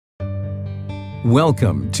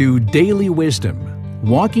Welcome to Daily Wisdom,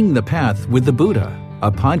 Walking the Path with the Buddha,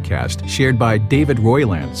 a podcast shared by David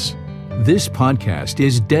Roylance. This podcast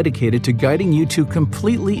is dedicated to guiding you to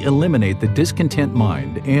completely eliminate the discontent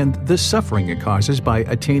mind and the suffering it causes by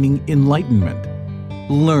attaining enlightenment.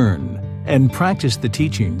 Learn and practice the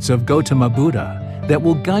teachings of Gautama Buddha that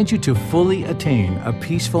will guide you to fully attain a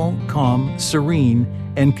peaceful, calm, serene,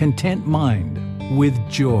 and content mind with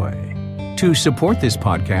joy. To support this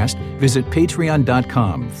podcast, visit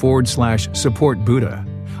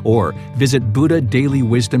patreon.com/supportbuddha or visit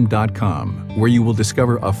buddhadailywisdom.com, where you will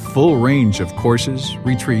discover a full range of courses,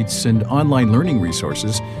 retreats, and online learning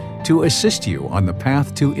resources to assist you on the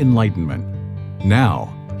path to enlightenment.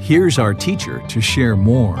 Now, here's our teacher to share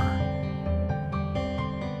more.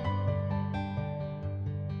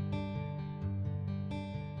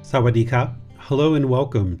 Sawadee-ka. Hello and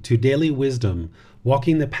welcome to Daily Wisdom,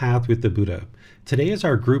 Walking the Path with the Buddha. Today is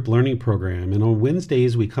our group learning program, and on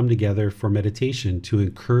Wednesdays we come together for meditation to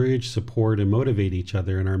encourage, support, and motivate each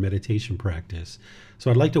other in our meditation practice.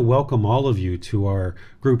 So I'd like to welcome all of you to our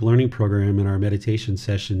group learning program and our meditation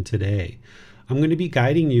session today. I'm going to be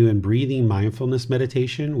guiding you in breathing mindfulness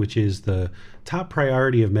meditation, which is the top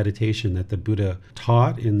priority of meditation that the Buddha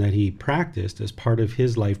taught and that he practiced as part of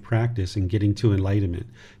his life practice in getting to enlightenment.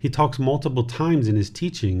 He talks multiple times in his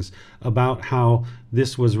teachings about how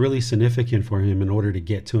this was really significant for him in order to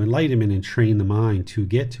get to enlightenment and train the mind to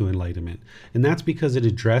get to enlightenment. And that's because it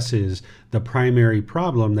addresses the primary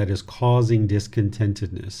problem that is causing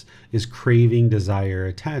discontentedness, is craving, desire,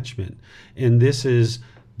 attachment. And this is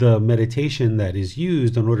the meditation that is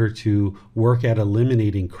used in order to work at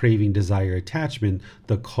eliminating craving, desire, attachment,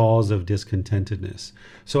 the cause of discontentedness.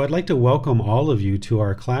 So I'd like to welcome all of you to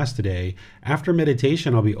our class today. After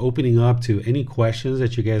meditation, I'll be opening up to any questions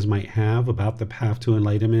that you guys might have about the path to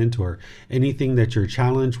enlightenment or anything that you're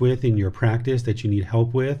challenged with in your practice that you need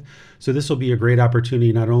help with. So this will be a great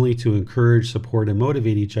opportunity not only to encourage, support, and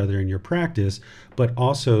motivate each other in your practice, but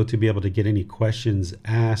also to be able to get any questions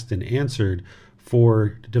asked and answered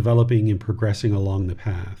for developing and progressing along the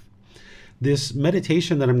path. This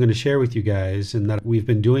meditation that I'm going to share with you guys and that we've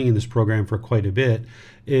been doing in this program for quite a bit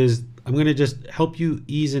is I'm going to just help you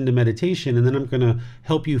ease into meditation, and then I'm going to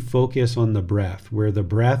help you focus on the breath, where the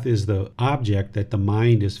breath is the object that the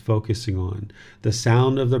mind is focusing on. The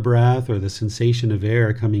sound of the breath or the sensation of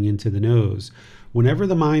air coming into the nose. Whenever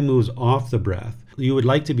the mind moves off the breath, you would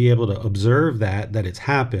like to be able to observe that it's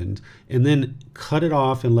happened, and then cut it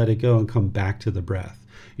off and let it go and come back to the breath.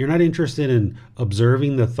 You're not interested in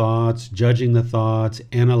observing the thoughts, judging the thoughts,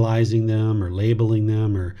 analyzing them, or labeling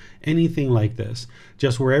them, or anything like this.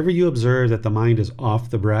 Just wherever you observe that the mind is off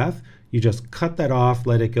the breath, you just cut that off,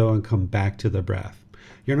 let it go, and come back to the breath.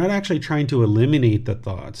 You're not actually trying to eliminate the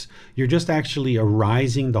thoughts. You're just actually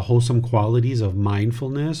arising the wholesome qualities of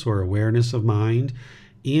mindfulness or awareness of mind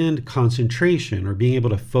and concentration, or being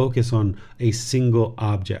able to focus on a single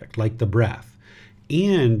object like the breath.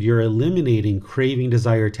 And you're eliminating craving,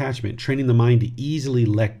 desire, attachment, training the mind to easily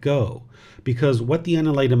let go. Because what the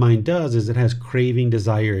unenlightened mind does is it has craving,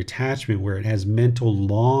 desire, attachment, where it has mental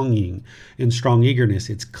longing and strong eagerness.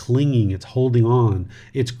 It's clinging, it's holding on,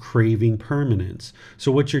 it's craving permanence.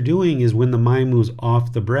 So what you're doing is when the mind moves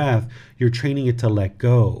off the breath, you're training it to let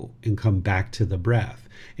go and come back to the breath.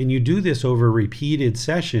 And you do this over repeated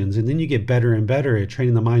sessions, and then you get better and better at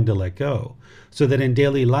training the mind to let go. So that in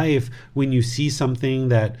daily life, when you see something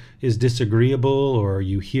that is disagreeable, or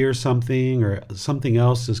you hear something, or something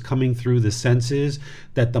else is coming through the senses,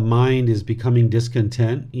 that the mind is becoming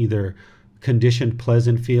discontent, either conditioned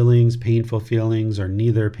pleasant feelings, painful feelings, or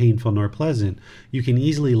neither painful nor pleasant, you can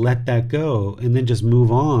easily let that go and then just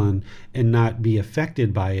move on and not be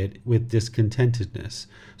affected by it with discontentedness.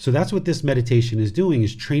 So that's what this meditation is doing,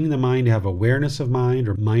 is training the mind to have awareness of mind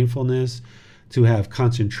or mindfulness, to have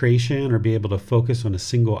concentration or be able to focus on a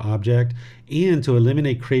single object, and to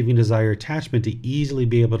eliminate craving, desire, attachment, to easily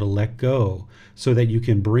be able to let go so that you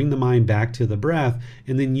can bring the mind back to the breath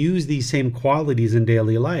and then use these same qualities in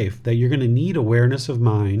daily life, that you're going to need awareness of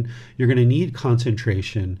mind, you're going to need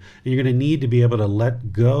concentration, and you're going to need to be able to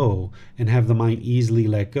let go and have the mind easily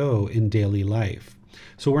let go in daily life.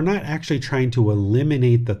 So we're not actually trying to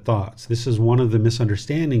eliminate the thoughts. This is one of the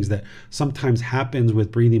misunderstandings that sometimes happens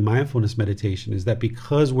with breathing mindfulness meditation, is that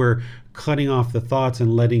because we're cutting off the thoughts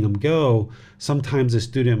and letting them go, sometimes a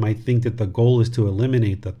student might think that the goal is to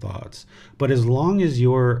eliminate the thoughts. But as long as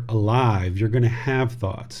you're alive, you're going to have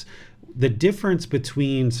thoughts. The difference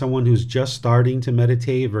between someone who's just starting to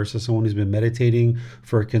meditate versus someone who's been meditating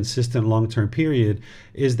for a consistent long-term period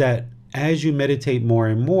is that as you meditate more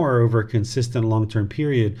and more over a consistent long-term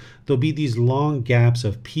period, there'll be these long gaps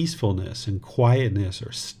of peacefulness and quietness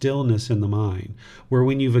or stillness in the mind, where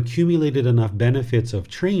when you've accumulated enough benefits of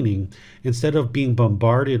training, instead of being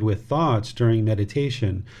bombarded with thoughts during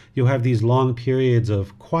meditation, you'll have these long periods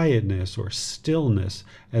of quietness or stillness,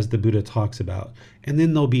 as the Buddha talks about. And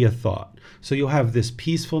then there'll be a thought. So you'll have this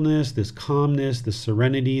peacefulness, this calmness, this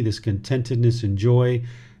serenity, this contentedness and joy,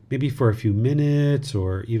 maybe for a few minutes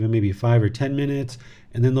or even maybe 5 or 10 minutes,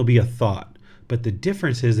 and then there'll be a thought. But the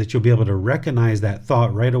difference is that you'll be able to recognize that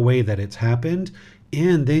thought right away that it's happened,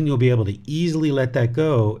 and then you'll be able to easily let that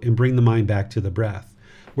go and bring the mind back to the breath.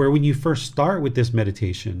 Where when you first start with this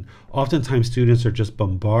meditation, oftentimes students are just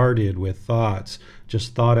bombarded with thoughts,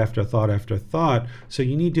 just thought after thought after thought. So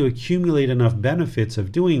you need to accumulate enough benefits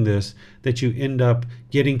of doing this that you end up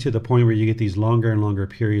getting to the point where you get these longer and longer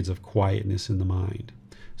periods of quietness in the mind.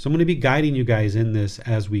 So I'm going to be guiding you guys in this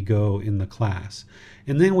as we go in the class.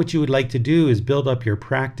 And then what you would like to do is build up your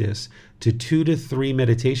practice to 2 to 3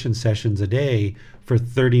 meditation sessions a day for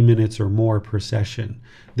 30 minutes or more per session.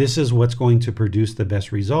 This is what's going to produce the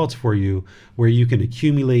best results for you, where you can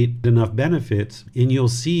accumulate enough benefits and you'll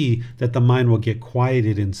see that the mind will get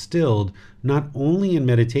quieted and stilled, not only in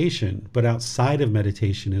meditation, but outside of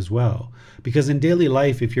meditation as well. Because in daily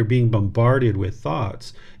life, if you're being bombarded with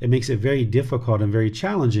thoughts, it makes it very difficult and very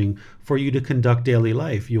challenging for you to conduct daily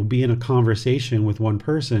life. You'll be in a conversation with one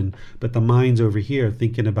person, but the mind's over here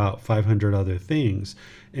thinking about 500 other things.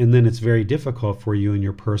 And then it's very difficult for you in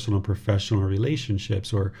your personal and professional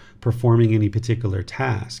relationships or performing any particular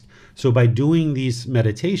task. So by doing these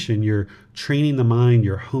meditation, you're training the mind,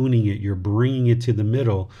 you're honing it, you're bringing it to the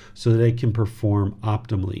middle so that it can perform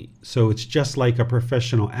optimally. So it's just like a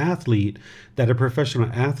professional athlete, that a professional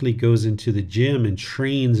athlete goes into the gym and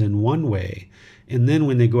trains in one way. And then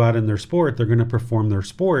when they go out in their sport, they're going to perform their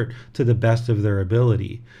sport to the best of their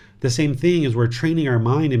ability. The same thing is we're training our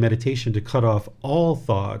mind in meditation to cut off all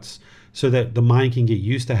thoughts so that the mind can get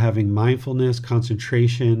used to having mindfulness,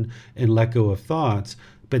 concentration, and let go of thoughts.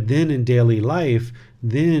 But then in daily life,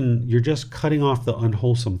 then you're just cutting off the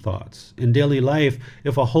unwholesome thoughts. In daily life,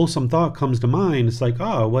 if a wholesome thought comes to mind, it's like,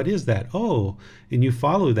 oh, what is that? Oh, and you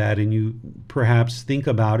follow that and you perhaps think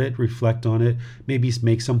about it, reflect on it, maybe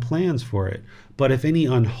make some plans for it. But if any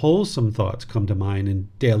unwholesome thoughts come to mind in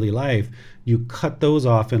daily life, you cut those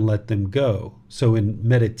off and let them go. So in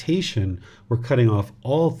meditation, we're cutting off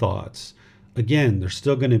all thoughts. Again, there's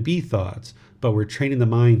still going to be thoughts, but we're training the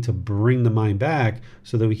mind to bring the mind back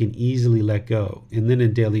so that we can easily let go. And then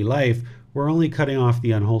in daily life, we're only cutting off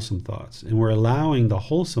the unwholesome thoughts and we're allowing the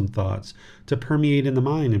wholesome thoughts to permeate in the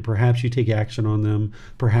mind. And perhaps you take action on them.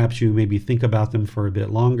 Perhaps you maybe think about them for a bit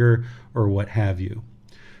longer or what have you.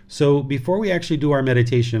 So before we actually do our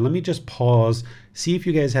meditation, let me just pause, see if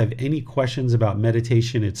you guys have any questions about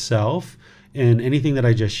meditation itself and anything that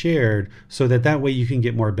I just shared, so that way you can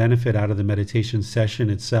get more benefit out of the meditation session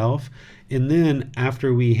itself. And then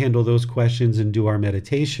after we handle those questions and do our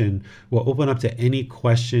meditation, we'll open up to any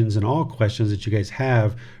questions and all questions that you guys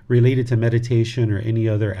have related to meditation or any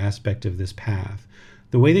other aspect of this path.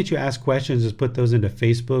 The way that you ask questions is put those into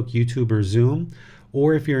Facebook, YouTube, or Zoom.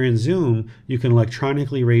 Or if you're in Zoom, you can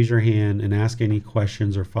electronically raise your hand and ask any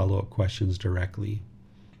questions or follow-up questions directly.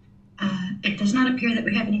 It does not appear that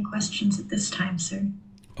we have any questions at this time, sir.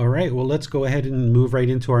 All right, well, let's go ahead and move right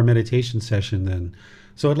into our meditation session then.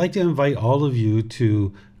 So I'd like to invite all of you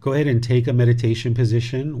to go ahead and take a meditation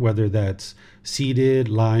position, whether that's seated,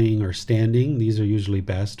 lying, or standing. These are usually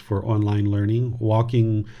best for online learning.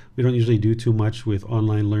 Walking, we don't usually do too much with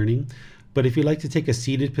online learning. But if you'd like to take a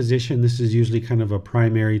seated position, this is usually kind of a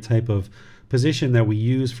primary type of position that we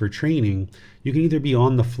use for training. You can either be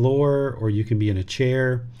on the floor or you can be in a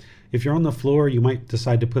chair. If you're on the floor, you might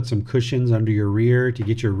decide to put some cushions under your rear to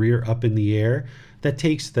get your rear up in the air. That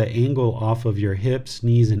takes the angle off of your hips,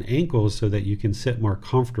 knees, and ankles so that you can sit more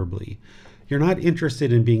comfortably. You're not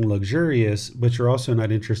interested in being luxurious, but you're also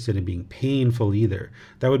not interested in being painful either.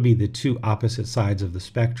 That would be the two opposite sides of the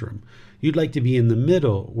spectrum. You'd like to be in the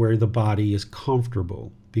middle where the body is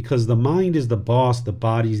comfortable. Because the mind is the boss, the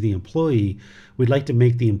body's the employee, we'd like to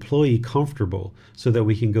make the employee comfortable so that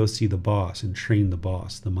we can go see the boss and train the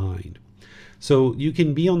boss, the mind. So you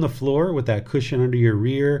can be on the floor with that cushion under your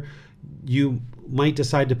rear. You might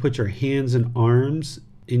decide to put your hands and arms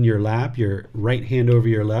in your lap, your right hand over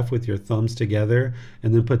your left with your thumbs together,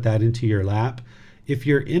 and then put that into your lap. If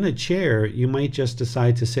you're in a chair, you might just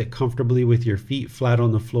decide to sit comfortably with your feet flat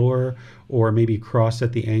on the floor or maybe crossed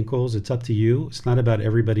at the ankles. It's up to you. It's not about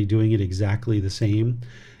everybody doing it exactly the same.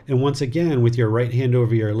 And once again, with your right hand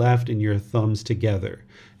over your left and your thumbs together.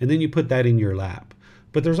 And then you put that in your lap.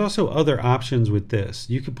 But there's also other options with this.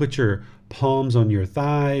 You could put your palms on your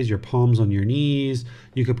thighs, your palms on your knees.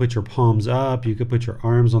 You could put your palms up. You could put your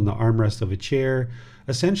arms on the armrest of a chair.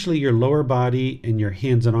 Essentially, your lower body and your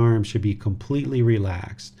hands and arms should be completely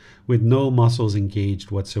relaxed with no muscles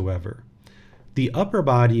engaged whatsoever. The upper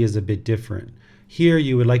body is a bit different. Here,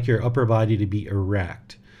 you would like your upper body to be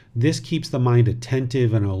erect. This keeps the mind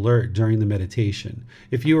attentive and alert during the meditation.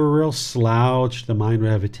 If you were real slouched, the mind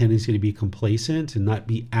would have a tendency to be complacent and not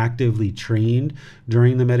be actively trained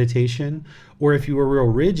during the meditation. Or if you were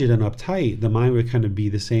real rigid and uptight, the mind would kind of be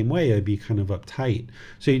the same way. It'd be kind of uptight.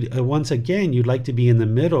 So once again, you'd like to be in the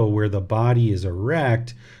middle where the body is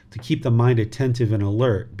erect to keep the mind attentive and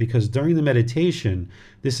alert. Because during the meditation,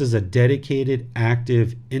 this is a dedicated,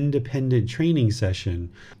 active, independent training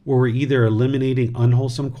session where we're either eliminating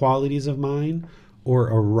unwholesome qualities of mind or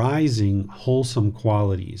arising wholesome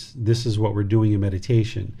qualities. This is what we're doing in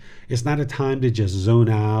meditation. It's not a time to just zone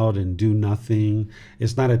out and do nothing.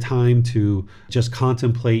 It's not a time to just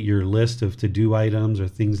contemplate your list of to-do items or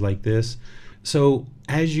things like this. So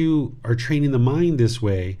as you are training the mind this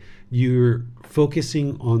way, you're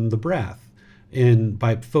focusing on the breath. And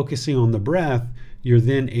by focusing on the breath, you're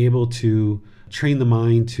then able to train the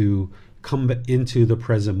mind to come into the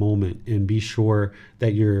present moment and be sure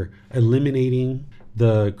that you're eliminating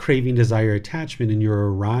the craving, desire, attachment, and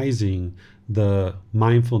you're arising the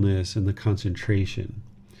mindfulness and the concentration.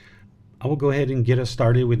 I will go ahead and get us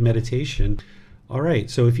started with meditation. All right,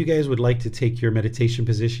 so if you guys would like to take your meditation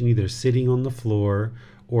position, either sitting on the floor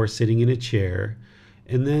or sitting in a chair,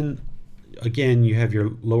 and then again, you have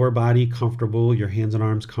your lower body comfortable, your hands and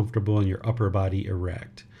arms comfortable, and your upper body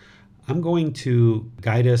erect. I'm going to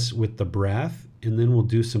guide us with the breath, and then we'll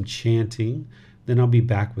do some chanting. Then I'll be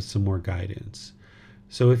back with some more guidance.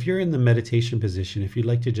 So if you're in the meditation position, if you'd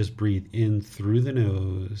like to just breathe in through the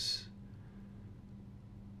nose,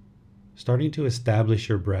 starting to establish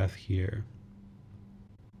your breath here.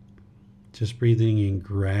 Just breathing in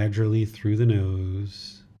gradually through the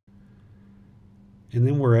nose. And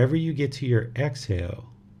then wherever you get to your exhale,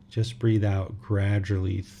 just breathe out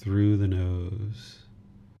gradually through the nose.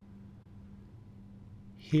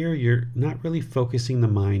 Here, you're not really focusing the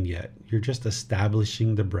mind yet. You're just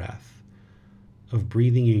establishing the breath of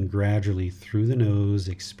breathing in gradually through the nose,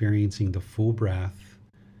 experiencing the full breath,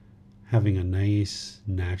 having a nice,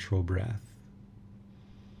 natural breath.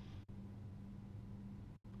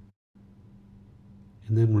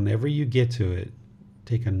 And then whenever you get to it,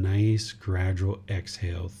 take a nice gradual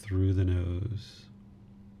exhale through the nose.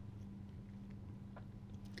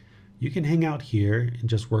 You can hang out here and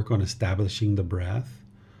just work on establishing the breath,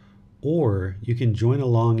 or you can join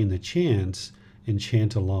along in the chants and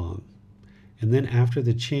chant along. And then after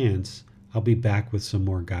the chants, I'll be back with some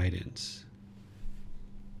more guidance.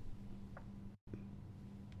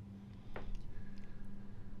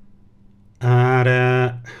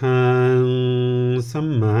 Arahang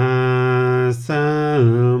Samma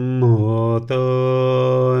Sambuddho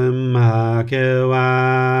Bhagava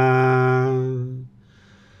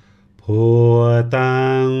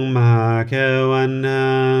Bhutang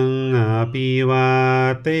Bhagavanang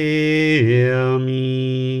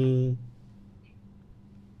Abhivateyami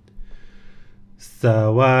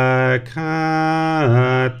Sawakhato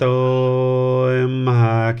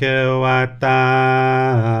Bhagavata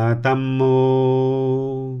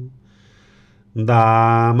Dhammo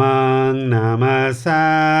Dhammang Namasami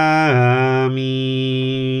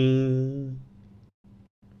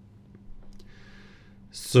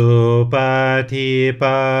Supatipano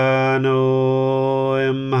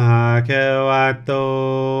Bhagavato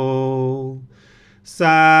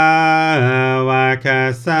Sāvaka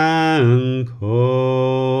Saṅkho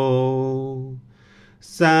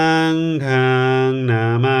Saṅghang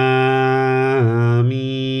Namami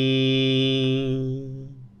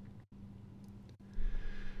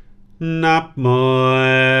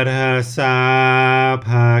Namo Tassa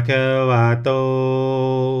Bhagavato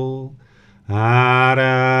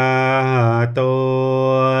Arahato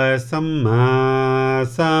Samma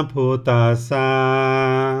Sambuddhassa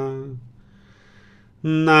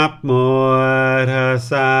Namo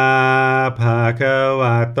Tassa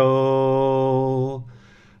Bhagavato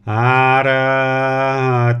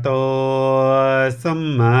Arahato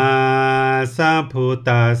Samma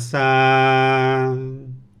Sambuddhassa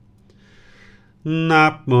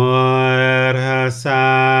Namo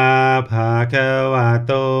Tassa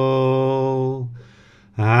Bhagavato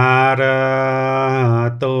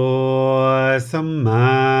Arahato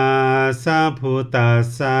Samma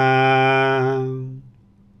Sambuddhassa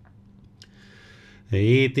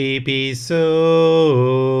Iti piso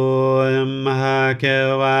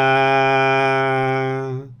bhagava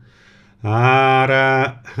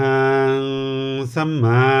สัมม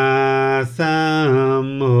าสัม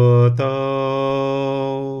พุทโธ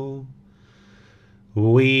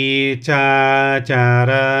วิชาจา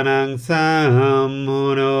รณังสัมมุ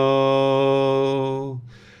โน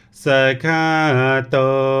สกขาโต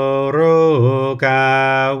โรกา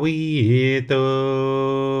วิโต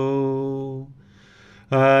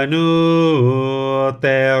อนุเต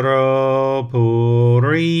โรภู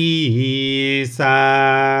ริสา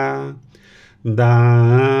ดา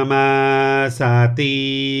มาสติ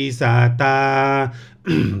สตา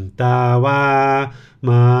ตาวาม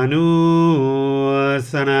นุ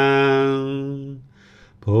สนัง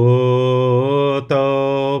พุทโธ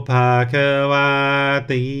ภาควา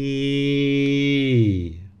ติ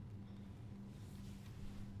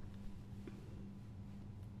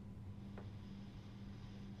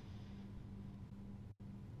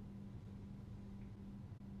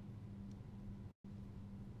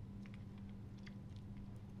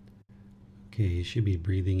Okay, you should be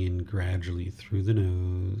breathing in gradually through the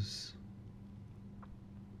nose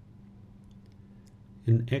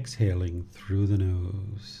and exhaling through the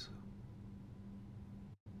nose.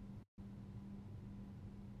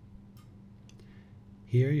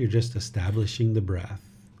 Here you're just establishing the breath,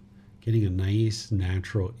 getting a nice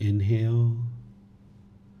natural inhale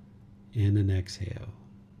and an exhale.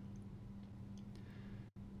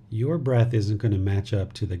 Your breath isn't going to match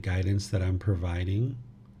up to the guidance that I'm providing.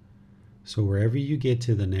 So wherever you get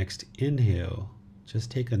to the next inhale,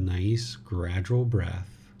 just take a nice gradual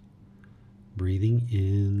breath, breathing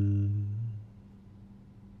in.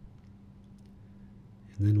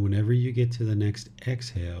 And then whenever you get to the next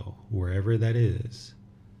exhale, wherever that is,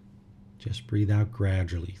 just breathe out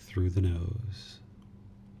gradually through the nose.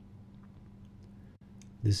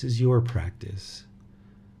 This is your practice.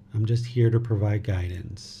 I'm just here to provide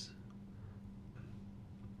guidance.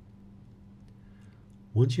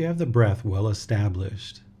 Once you have the breath well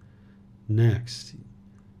established, next,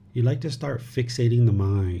 you'd like to start fixating the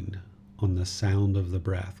mind on the sound of the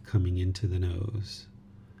breath coming into the nose,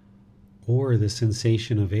 or the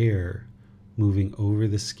sensation of air moving over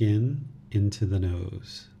the skin into the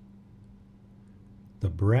nose. The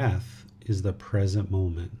breath is the present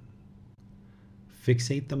moment.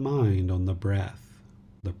 Fixate the mind on the breath,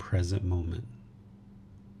 the present moment.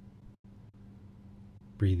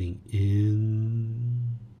 Breathing in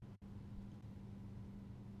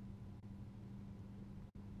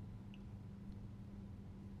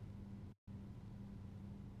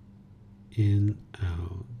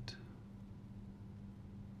out.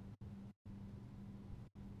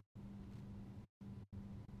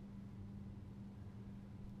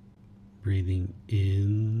 Breathing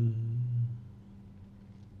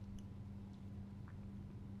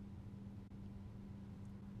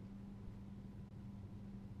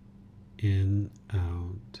in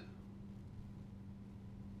out.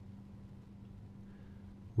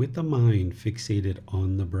 With the mind fixated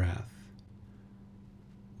on the breath,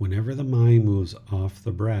 whenever the mind moves off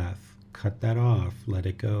the breath, cut that off, let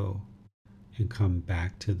it go, and come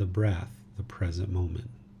back to the breath, the present moment.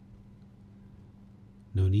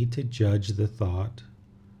 No need to judge the thought,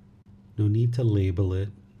 no need to label it,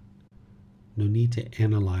 no need to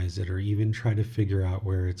analyze it or even try to figure out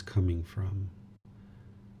where it's coming from.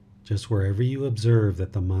 Just wherever you observe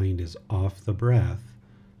that the mind is off the breath,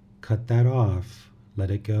 cut that off, let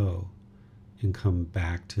it go, and come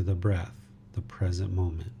back to the breath, the present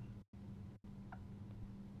moment.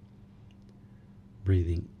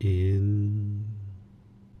 Breathing in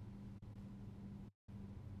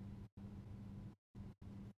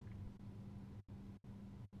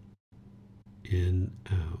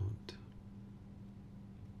out.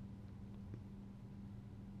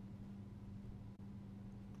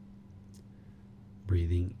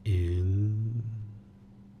 Breathing in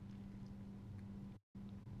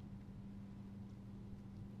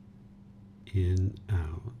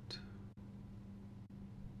out.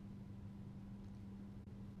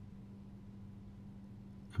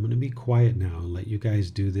 I'm going to be quiet now and let you guys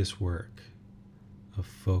do this work of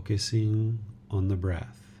focusing on the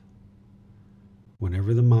breath.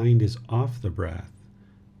 Whenever the mind is off the breath,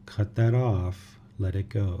 cut that off, let it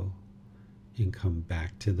go, and come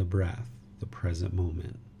back to the breath, the present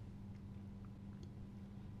moment.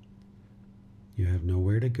 You have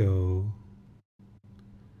nowhere to go.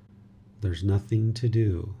 There's nothing to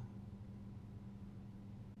do.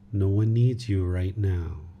 No one needs you right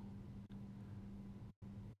now.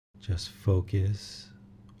 Just focus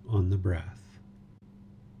on the breath.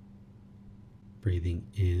 Breathing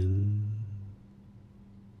in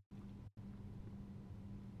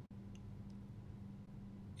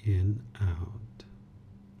out.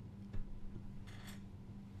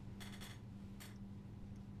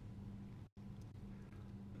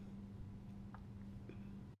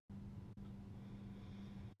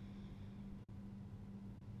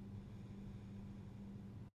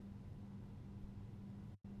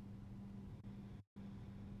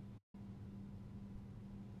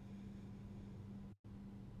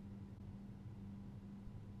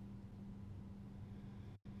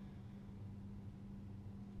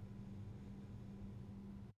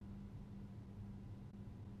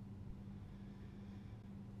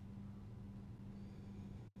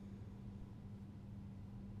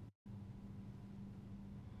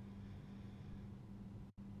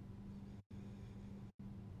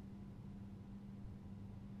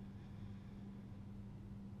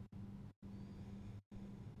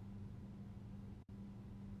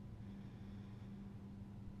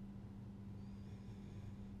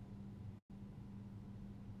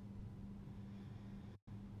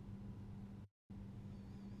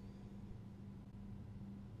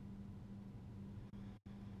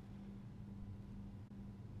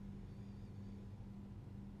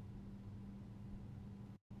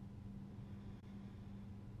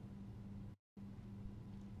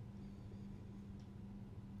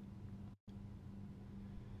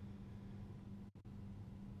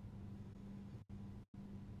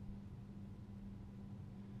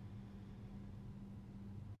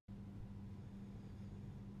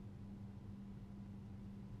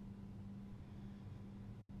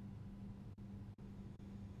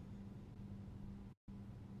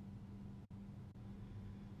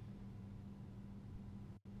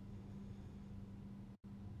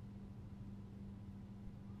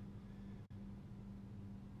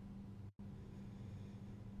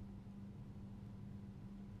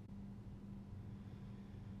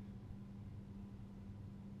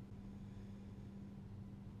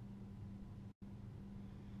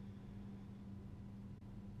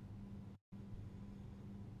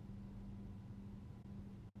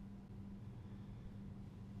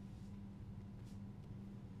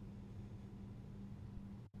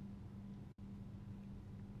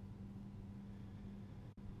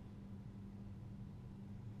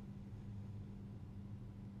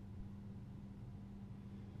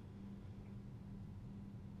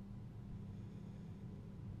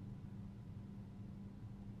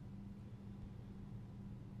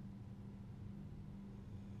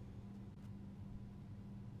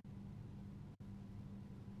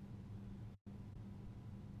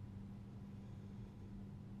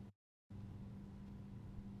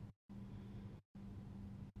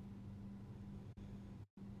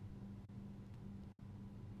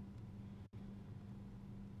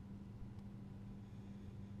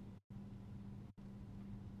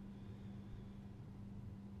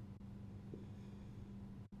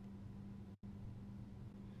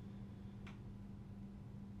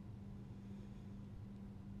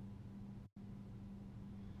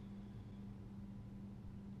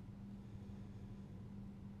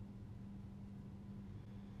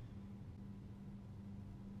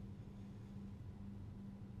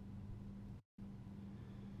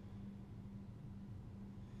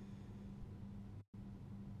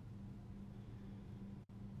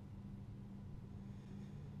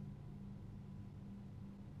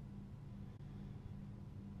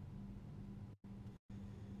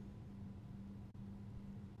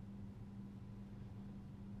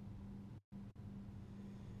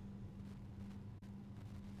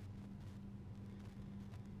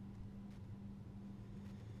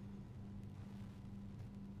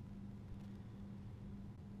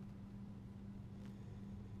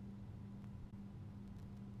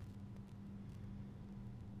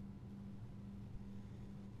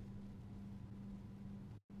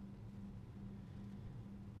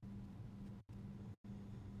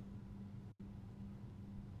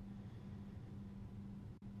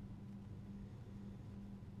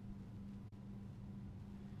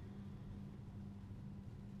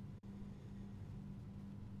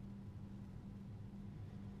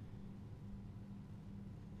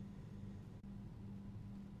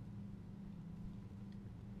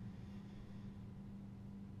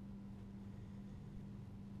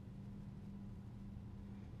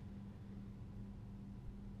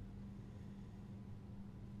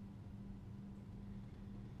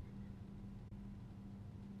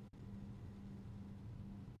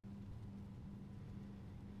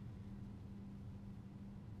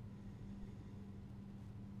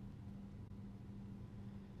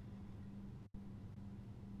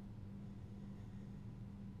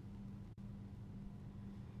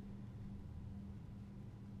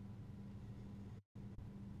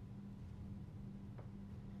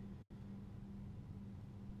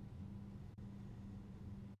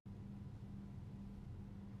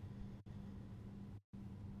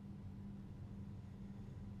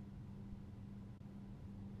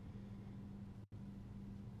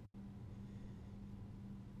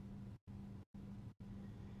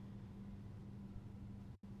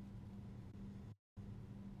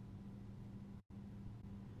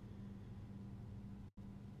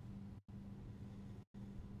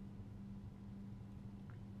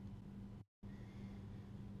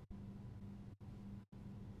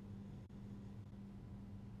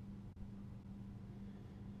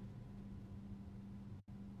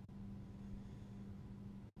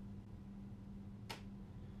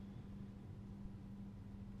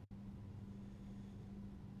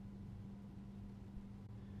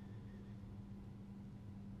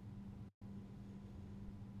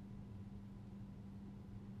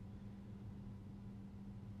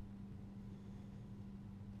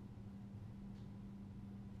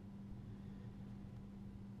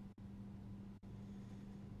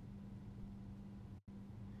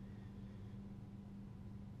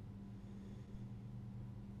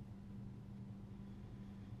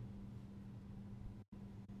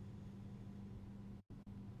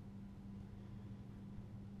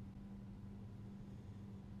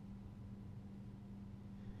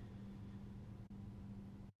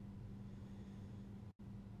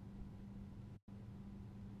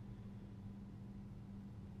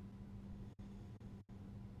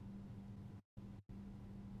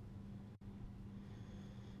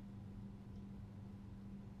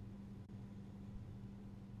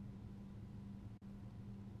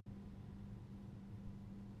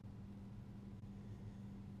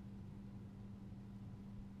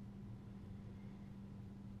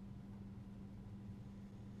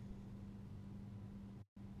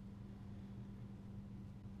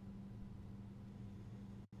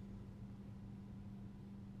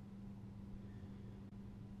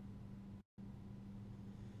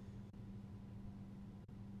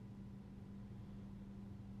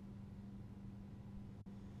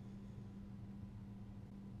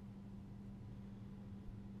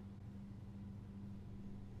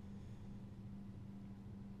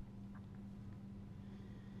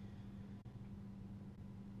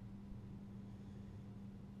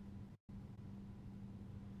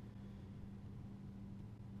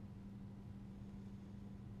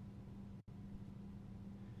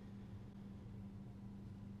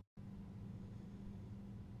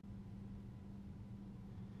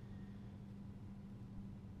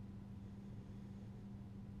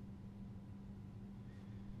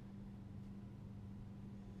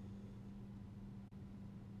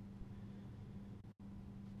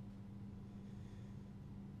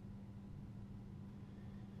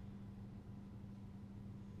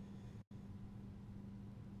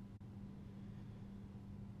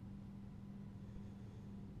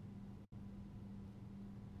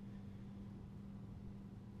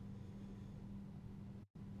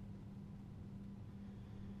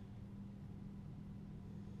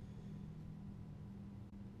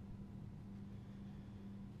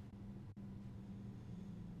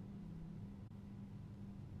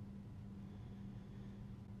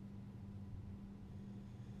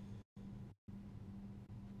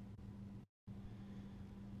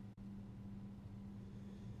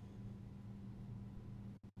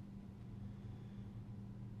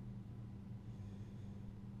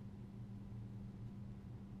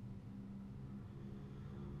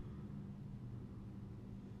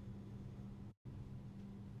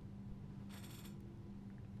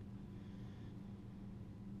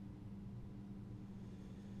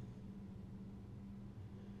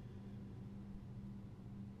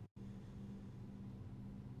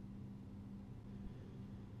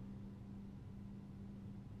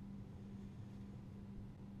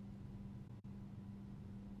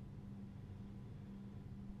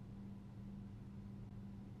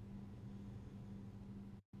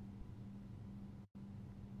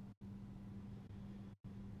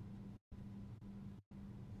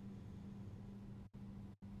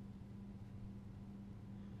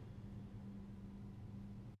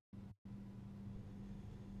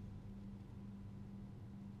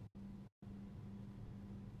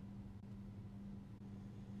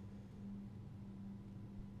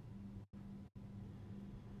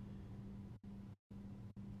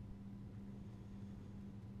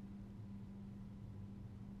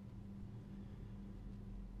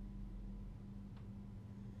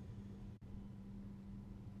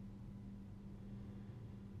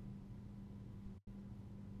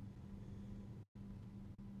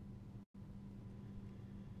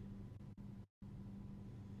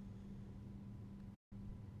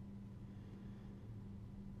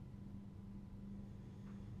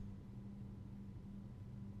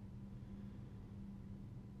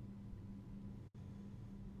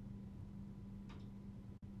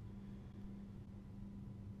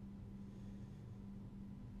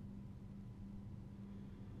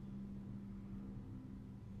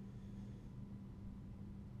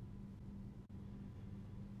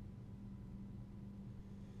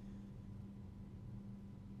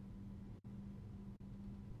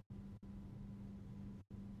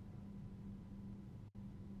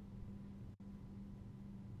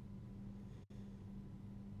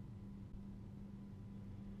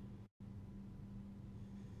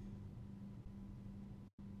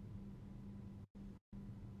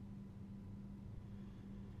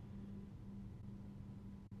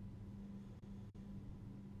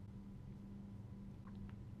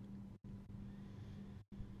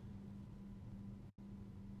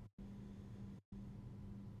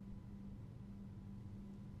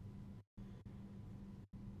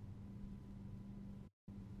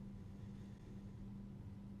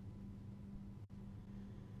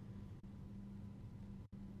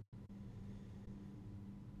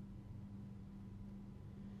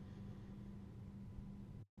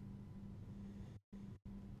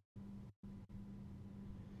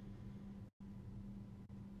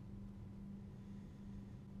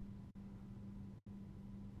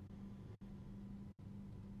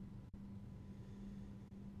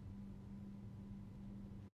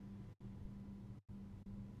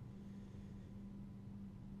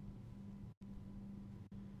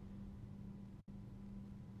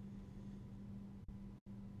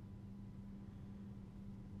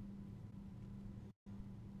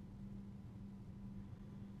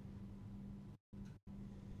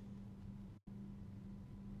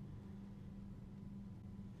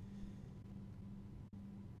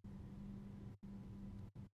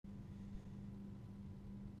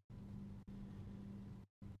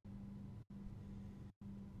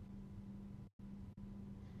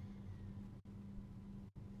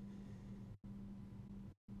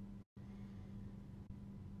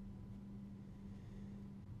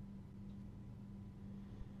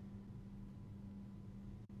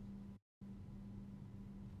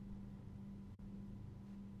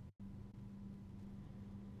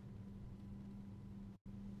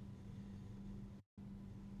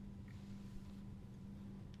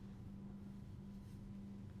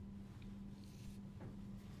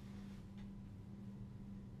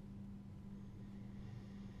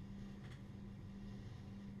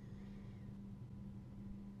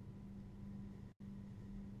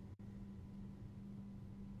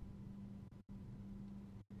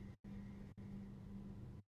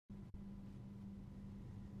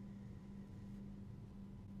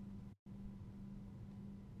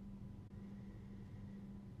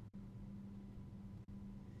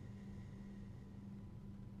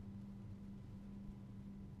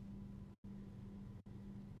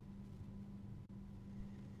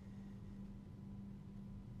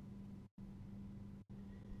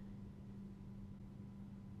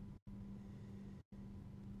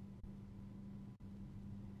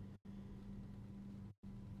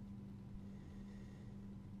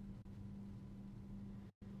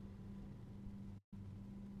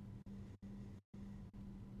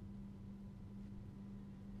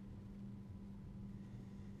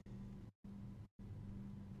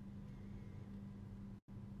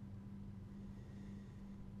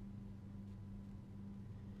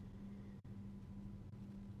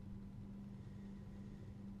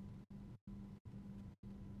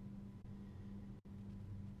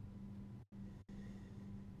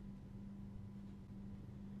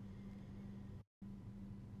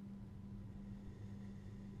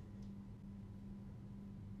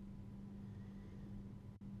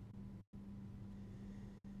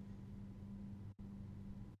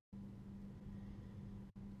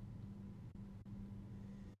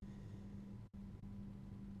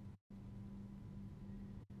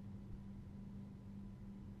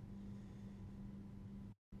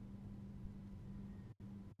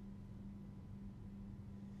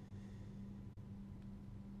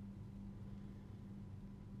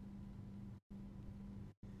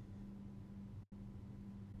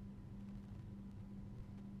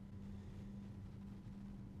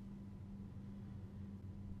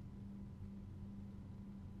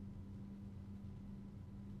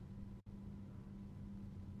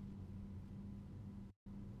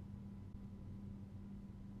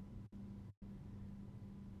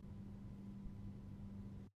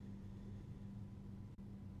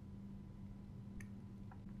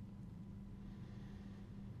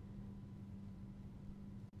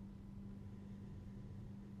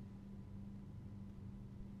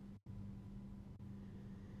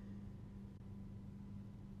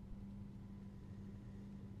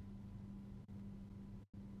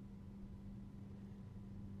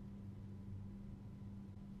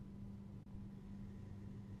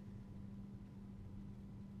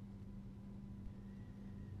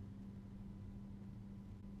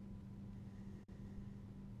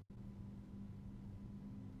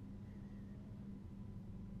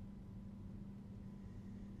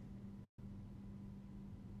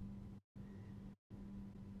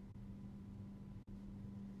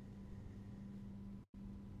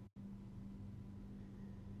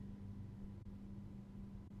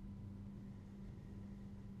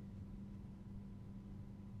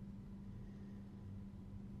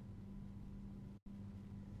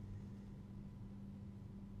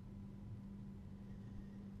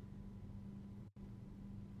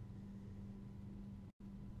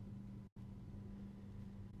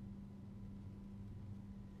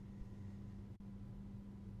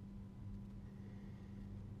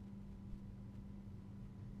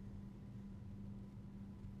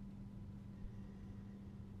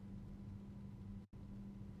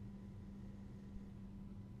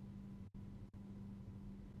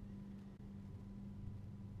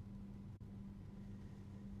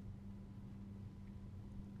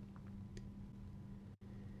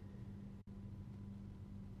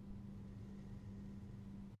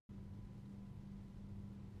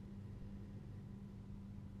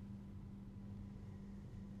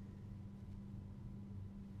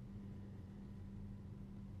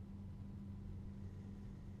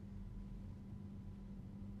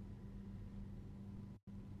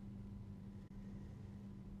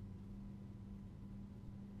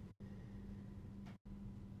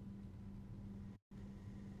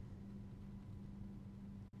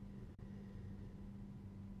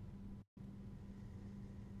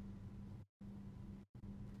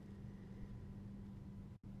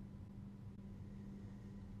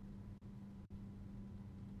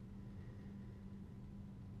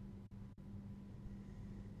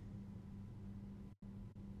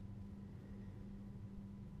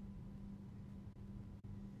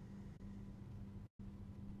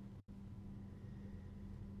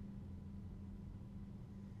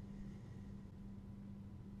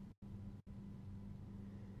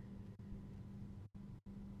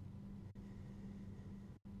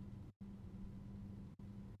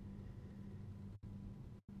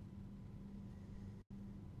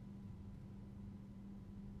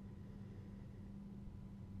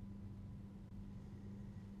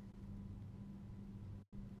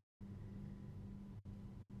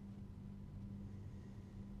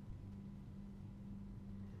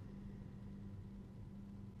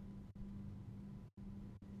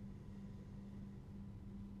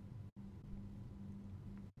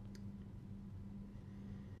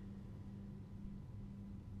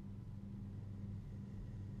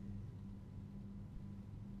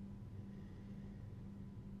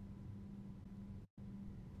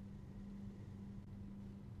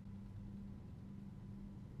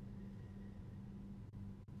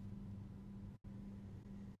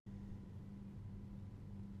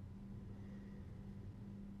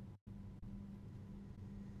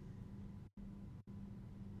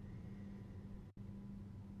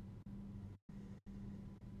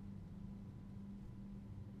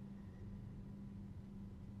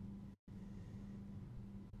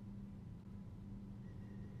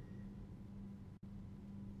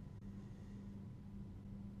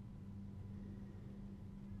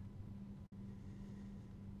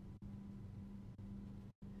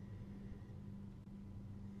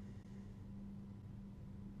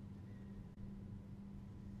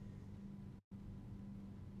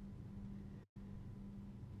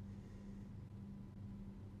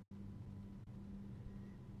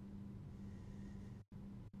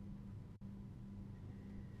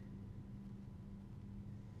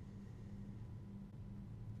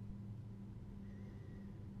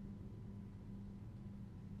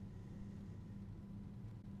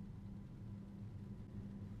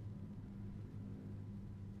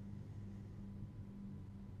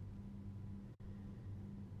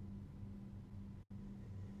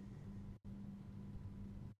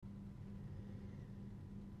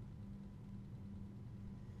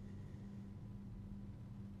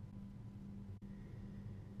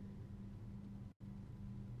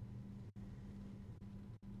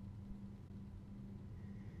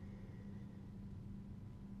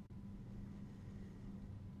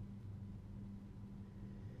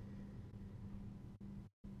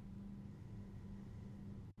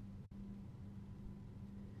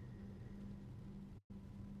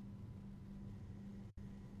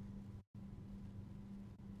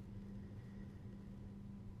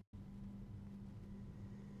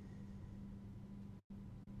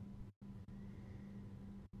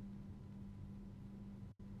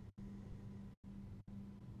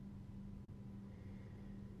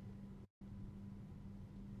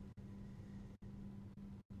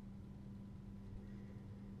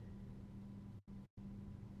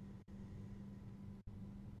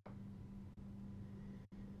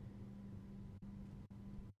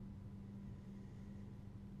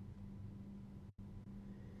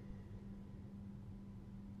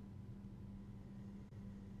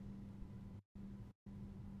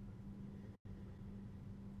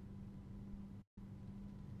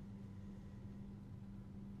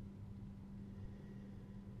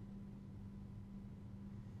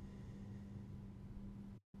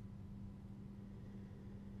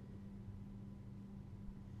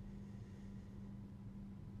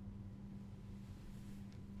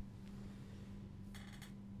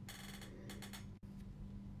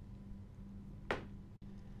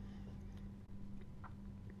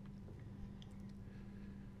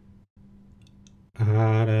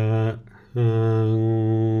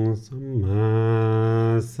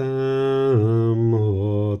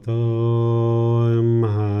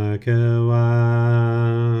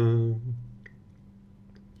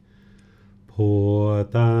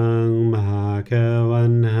 ตังภะคะวั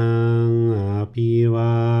นหังอภิว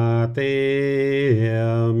าเท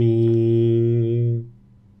มิ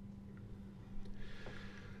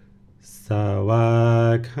สวา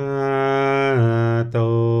กขาโต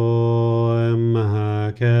มหะ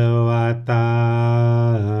คะวะตา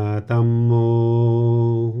ธัมโม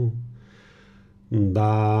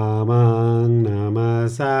ธัมมังนามัส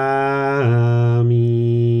สามิ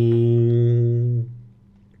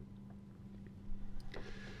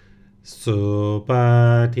สุป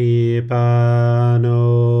ฏิปันโน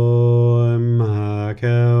ภะค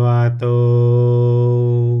ะวะโต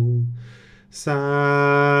สา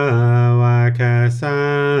วกสั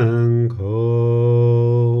งโฆ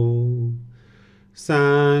สั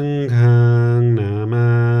งฆังนาม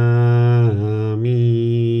ามิ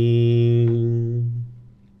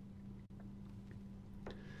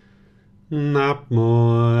นะโม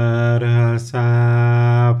ตัสสะ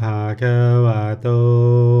ภะคะวะโต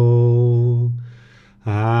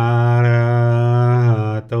อะระห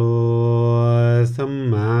ะโตสัม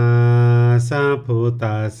มาสัมพุท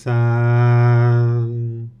ธัสสะ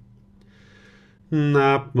น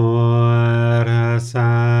ะโมตัสส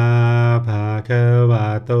ะภะคะวะ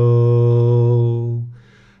โต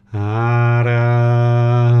อะระ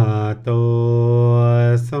หะโต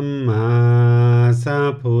สัมมาสัม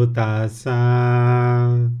พุทธัสสะ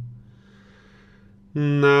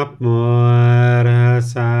นะโมตัส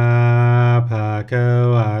สะภะคะ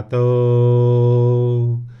วะโต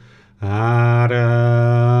อะระ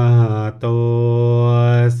หะโต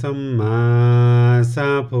สัมมาสั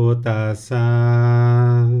มพุทธัสสะ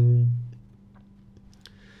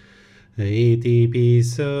อิติปิ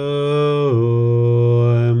โส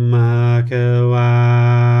ภะคะวะ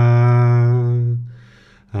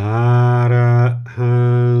อะระหั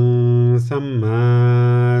งสัมมา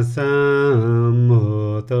สัมพุ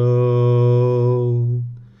ทโธ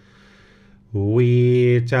วิ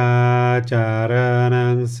ชาจารณั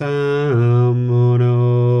งสัมมุโน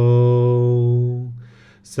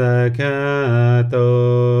สกขโต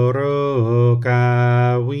โรกา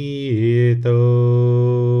วิโต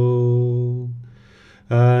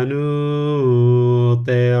อนุเต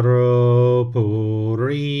โรปุ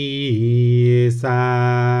ริสา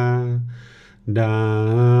ธั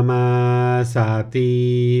มมาสติ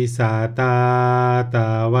สัตตาต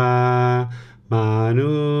วามา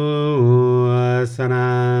นุส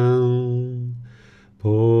นัง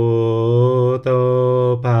พุทโธ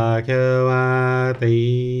ภควาติ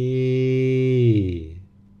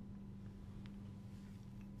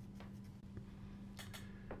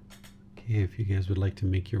Okay, if you guys would like to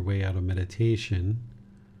make your way out of meditation,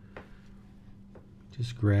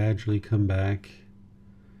 just gradually come back,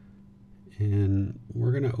 and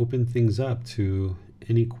we're going to open things up to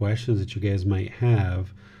any questions that you guys might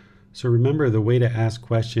have. So remember, the way to ask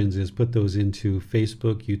questions is put those into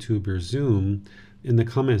Facebook, YouTube, or Zoom. In the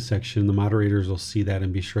comment section, the moderators will see that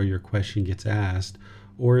and be sure your question gets asked.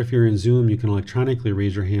 Or if you're in Zoom, you can electronically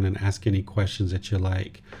raise your hand and ask any questions that you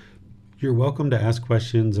like. You're welcome to ask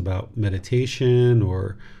questions about meditation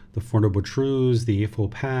or the Four Noble Truths, the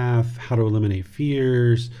Eightfold Path, how to eliminate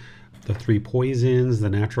fears, the three poisons, the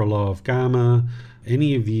natural law of Gamma,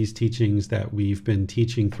 any of these teachings that we've been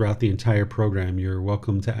teaching throughout the entire program. You're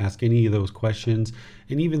welcome to ask any of those questions,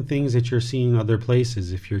 and even things that you're seeing other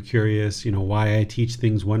places. If you're curious, why I teach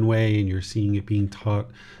things one way and you're seeing it being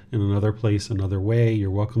taught in another place another way,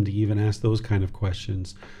 you're welcome to even ask those kind of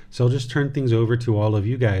questions. So I'll just turn things over to all of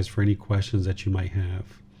you guys for any questions that you might have.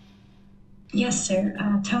 Yes, sir.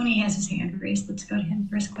 Tony has his hand raised. Let's go to him.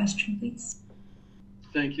 First question, please.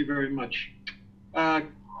 Thank you very much.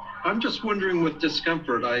 I'm just wondering with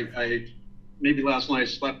discomfort, I maybe last night I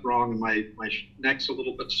slept wrong and my neck's a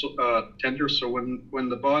little bit tender. So when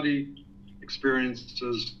the body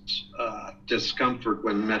experiences discomfort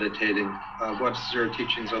when meditating, what's your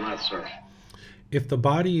teachings on that, sir? If the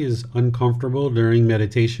body is uncomfortable during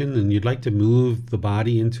meditation and you'd like to move the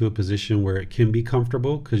body into a position where it can be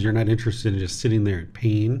comfortable, because you're not interested in just sitting there in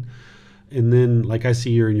pain. And then, like I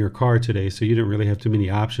see you're in your car today, so you didn't really have too many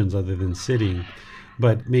options other than sitting.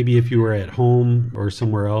 But maybe if you were at home or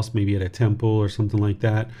somewhere else, maybe at a temple or something like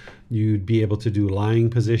that, you'd be able to do lying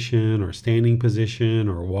position or standing position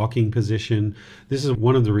or walking position. This is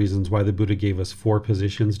one of the reasons why the Buddha gave us 4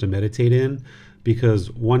 positions to meditate in, because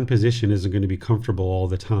one position isn't going to be comfortable all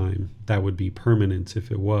the time. That would be permanent if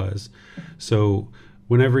it was. So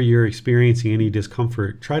whenever you're experiencing any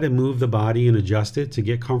discomfort, try to move the body and adjust it to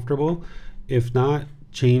get comfortable. If not,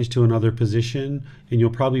 change to another position, and you'll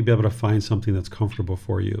probably be able to find something that's comfortable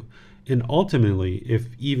for you. And ultimately, if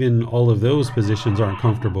even all of those positions aren't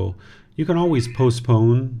comfortable, you can always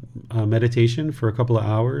postpone meditation for a couple of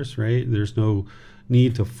hours, right? There's no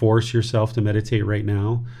need to force yourself to meditate right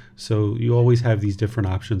now. So you always have these different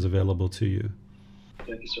options available to you.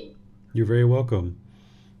 Thank you, sir. You're very welcome.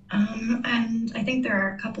 And I think there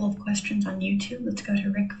are a couple of questions on YouTube. Let's go to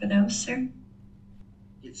Rick for those, sir.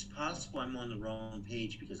 It's possible I'm on the wrong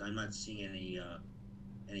page because I'm not seeing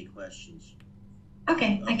any questions.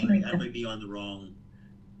 Okay, I can read I them. might be on the wrong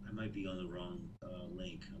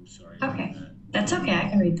link. I'm sorry. Okay, that's okay. I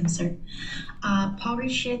can read them, sir. Paul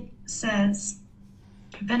Richet says,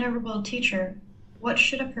 Venerable teacher, what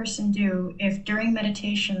should a person do if during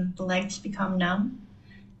meditation the legs become numb?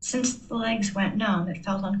 Since the legs went numb, it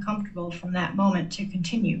felt uncomfortable from that moment to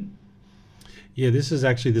continue. Yeah, this is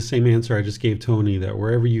actually the same answer I just gave Tony, that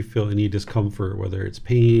wherever you feel any discomfort, whether it's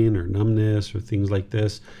pain or numbness or things like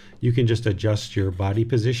this, you can just adjust your body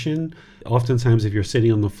position. Oftentimes, if you're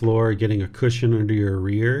sitting on the floor, getting a cushion under your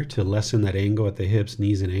rear to lessen that angle at the hips,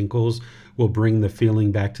 knees, and ankles will bring the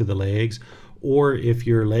feeling back to the legs. Or if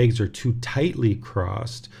your legs are too tightly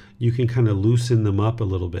crossed, you can kind of loosen them up a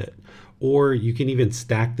little bit. Or you can even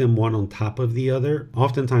stack them one on top of the other.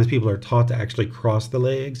 Oftentimes people are taught to actually cross the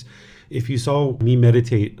legs. If you saw me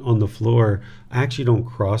meditate on the floor, I actually don't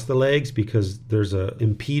cross the legs because there's an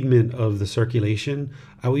impediment of the circulation.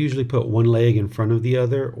 I will usually put one leg in front of the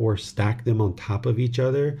other or stack them on top of each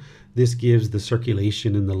other. This gives the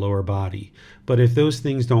circulation in the lower body. But if those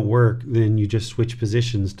things don't work, then you just switch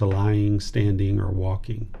positions to lying, standing, or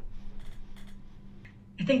walking.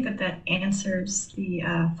 I think that answers the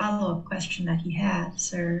follow-up question that he had,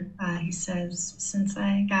 sir. He says, since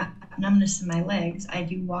I got numbness in my legs, I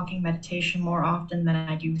do walking meditation more often than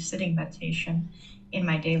I do sitting meditation in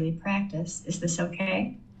my daily practice. Is this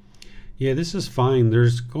okay? Yeah, this is fine.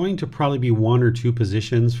 There's going to probably be one or two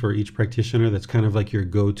positions for each practitioner that's kind of like your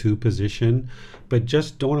go-to position, but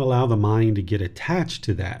just don't allow the mind to get attached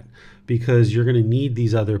to that, because you're going to need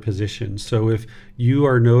these other positions. So if you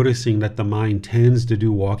are noticing that the mind tends to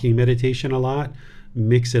do walking meditation a lot,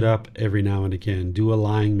 mix it up every now and again. Do a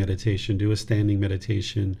lying meditation, do a standing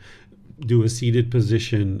meditation, do a seated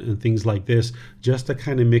position and things like this, just to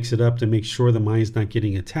kind of mix it up to make sure the mind's not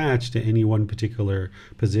getting attached to any one particular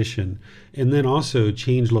position. And then also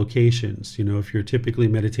change locations. You know, if you're typically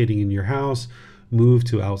meditating in your house, move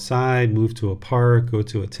to outside, move to a park, go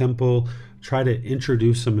to a temple. Try to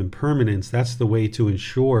introduce some impermanence. That's the way to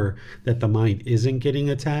ensure that the mind isn't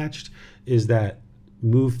getting attached, is that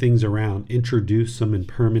move things around, introduce some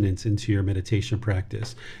impermanence into your meditation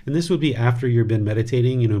practice. And this would be after you've been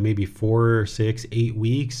meditating, maybe 4, 6, 8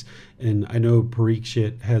 weeks. And I know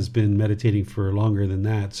Parikshit has been meditating for longer than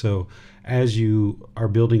that. So as you are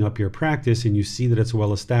building up your practice and you see that it's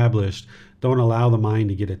well established, don't allow the mind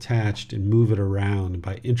to get attached and move it around.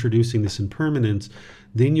 By introducing this impermanence,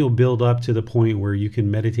 then you'll build up to the point where you can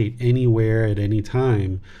meditate anywhere at any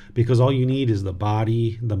time, because all you need is the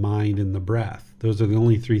body, the mind, and the breath. Those are the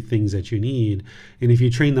only 3 things that you need. And if you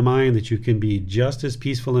train the mind that you can be just as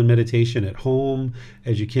peaceful in meditation at home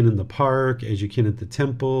as you can in the park, as you can at the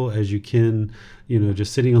temple, as you can,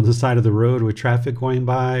 just sitting on the side of the road with traffic going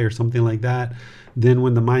by or something like that, then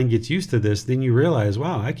when the mind gets used to this, then you realize,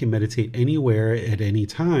 wow, I can meditate anywhere at any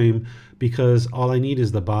time, because all I need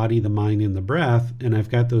is the body, the mind, and the breath. And I've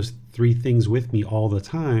got those 3 things with me all the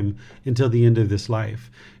time until the end of this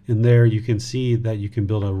life. And there you can see that you can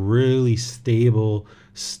build a really stable,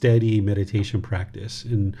 steady meditation practice.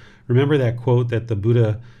 And remember that quote that the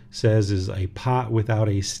Buddha says is, a pot without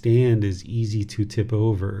a stand is easy to tip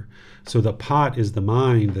over. So the pot is the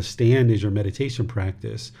mind, the stand is your meditation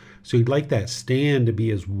practice. So you'd like that stand to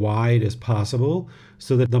be as wide as possible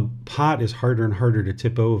so that the pot is harder and harder to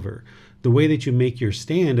tip over. The way that you make your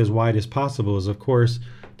stand as wide as possible is, of course,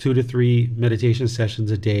 2 to 3 meditation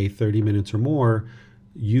sessions a day, 30 minutes or more,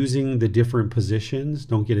 using the different positions.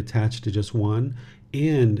 Don't get attached to just one,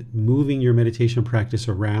 and moving your meditation practice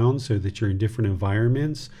around so that you're in different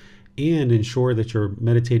environments, and ensure that you're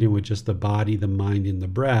meditating with just the body, the mind, and the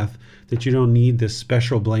breath, that you don't need this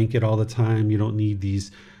special blanket all the time. You don't need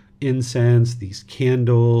these incense, these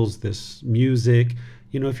candles, this music.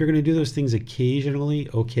 If you're going to do those things occasionally,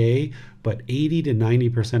 okay, but 80 to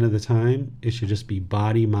 90% of the time, it should just be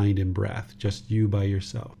body, mind, and breath, just you by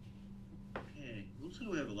yourself. Okay, looks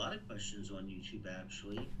like we have a lot of questions on YouTube,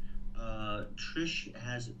 actually. Trisha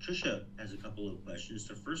has a couple of questions.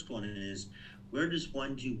 The first one is, where does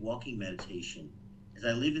one do walking meditation? As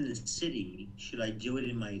I live in the city, should I do it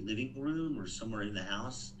in my living room or somewhere in the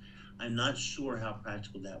house? I'm not sure how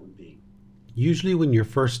practical that would be. Usually when you're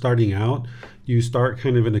first starting out, you start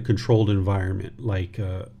kind of in a controlled environment, like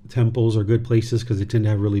temples are good places because they tend to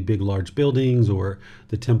have really big, large buildings, or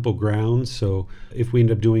the temple grounds. So if we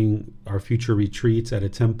end up doing our future retreats at a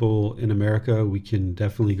temple in America, we can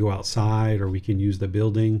definitely go outside or we can use the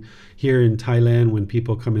building. Here in Thailand, when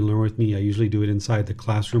people come and learn with me, I usually do it inside the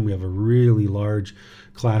classroom. We have a really large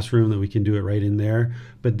classroom that we can do it right in there.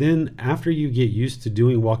 But then after you get used to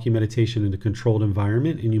doing walking meditation in a controlled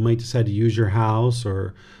environment, and you might decide to use your house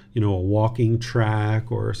or a walking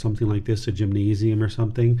track or something like this, a gymnasium or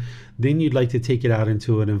something, then you'd like to take it out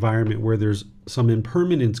into an environment where there's some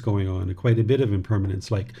impermanence going on, quite a bit of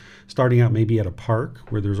impermanence, like starting out maybe at a park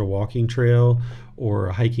where there's a walking trail or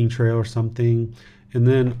a hiking trail or something. And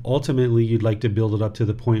then ultimately you'd like to build it up to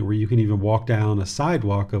the point where you can even walk down a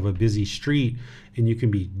sidewalk of a busy street and you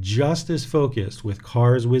can be just as focused with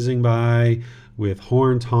cars whizzing by, with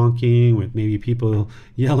horns honking, with maybe people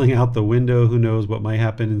yelling out the window. Who knows what might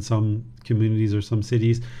happen in some communities or some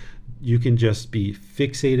cities. You can just be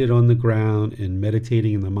fixated on the ground and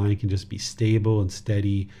meditating, and the mind can just be stable and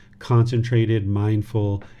steady, concentrated,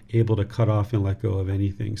 mindful, able to cut off and let go of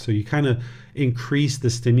anything. So you kind of increase the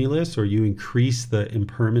stimulus, or you increase the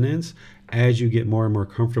impermanence as you get more and more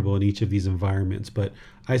comfortable in each of these environments. But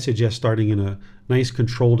I suggest starting in a nice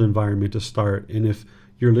controlled environment to start. And if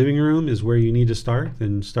your living room is where you need to start,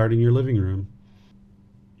 then start in your living room.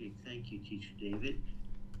 Okay, thank you, Teacher David.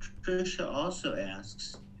 Tricia also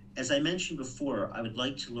asks, as I mentioned before, I would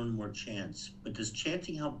like to learn more chants, but does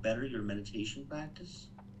chanting help better your meditation practice?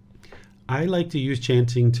 I like to use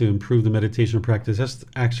chanting to improve the meditation practice. That's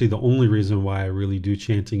actually the only reason why I really do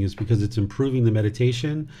chanting, is because it's improving the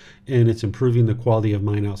meditation and it's improving the quality of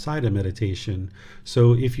mind outside of meditation.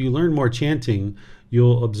 So if you learn more chanting,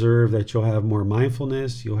 you'll observe that you'll have more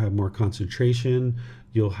mindfulness, you'll have more concentration,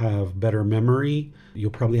 you'll have better memory,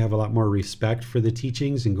 you'll probably have a lot more respect for the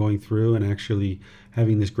teachings and going through and actually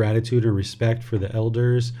having this gratitude and respect for the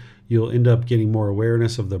elders. You'll end up getting more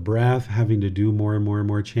awareness of the breath, having to do more and more and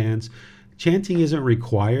more chants. Chanting isn't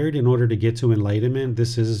required in order to get to enlightenment.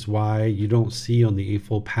 This is why you don't see on the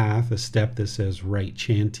Eightfold Path a step that says right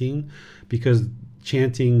chanting, because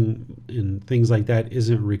chanting and things like that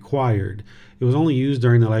isn't required. It was only used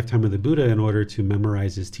during the lifetime of the Buddha in order to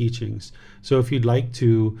memorize his teachings. So if you'd like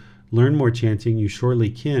to learn more chanting, you surely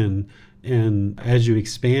can. And as you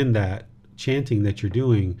expand that chanting that you're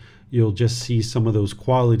doing, you'll just see some of those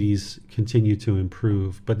qualities continue to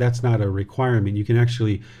improve. But that's not a requirement. You can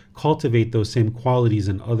actually cultivate those same qualities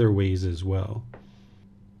in other ways as well.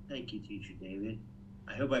 Thank you, Teacher David.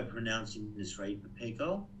 I hope I'm pronouncing this right.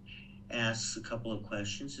 Pepeko asks a couple of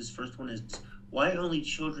questions. His first one is, why only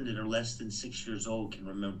children that are less than 6 years old can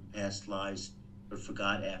remember past lives but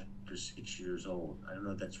forgot after 6 years old? I don't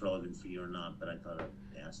know if that's relevant for you or not, but I thought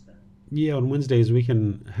I'd ask that. Yeah, on Wednesdays we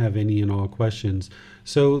can have any and all questions.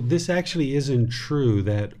 So this actually isn't true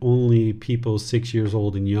that only people 6 years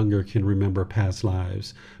old and younger can remember past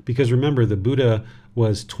lives. Because remember, the Buddha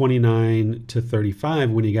was 29 to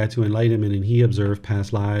 35 when he got to enlightenment and he observed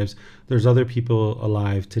past lives. There's other people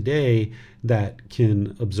alive today that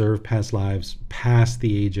can observe past lives past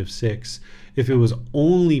the age of 6. If it was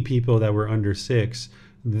only people that were under 6,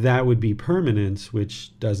 that would be permanence,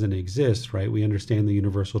 which doesn't exist, right? We understand the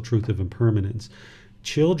universal truth of impermanence.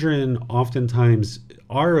 Children oftentimes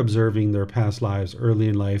are observing their past lives early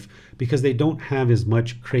in life because they don't have as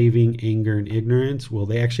much craving, anger, and ignorance. Well,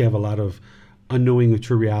 they actually have a lot of unknowing of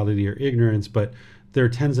true reality or ignorance, but there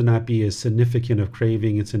tends to not be as significant of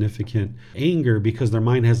craving and significant anger because their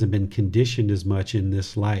mind hasn't been conditioned as much in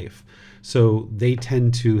this life. So they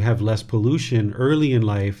tend to have less pollution early in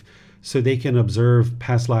life, so they can observe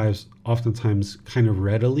past lives oftentimes kind of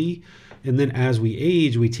readily. And then as we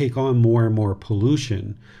age, we take on more and more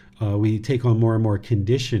pollution. We take on more and more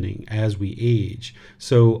conditioning as we age.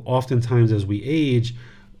 So oftentimes as we age,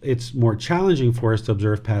 it's more challenging for us to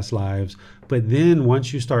observe past lives. But then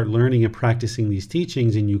once you start learning and practicing these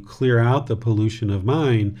teachings and you clear out the pollution of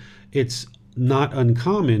mind, it's not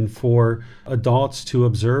uncommon for adults to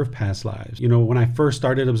observe past lives. You know, when I first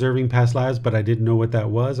started observing past lives, but I didn't know what that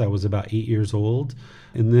was, I was about 8 years old.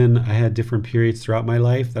 And then I had different periods throughout my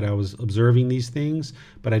life that I was observing these things,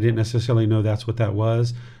 but I didn't necessarily know that's what that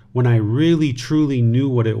was. When I really, truly knew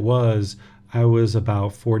what it was, I was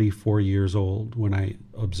about 44 years old when I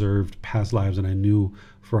observed past lives and I knew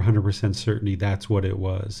for 100% certainty that's what it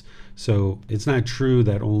was. So it's not true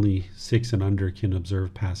that only 6 and under can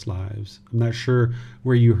observe past lives. I'm not sure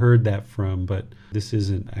where you heard that from, but this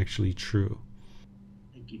isn't actually true.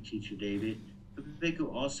 Thank you, Teacher David.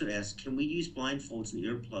 Pepeko also asks, can we use blindfolds and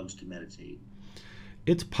earplugs to meditate?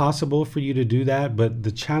 it's possible for you to do that, but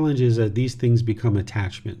the challenge is that these things become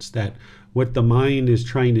attachments, that what the mind is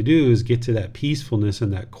trying to do is get to that peacefulness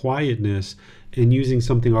and that quietness, and using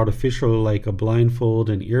something artificial like a blindfold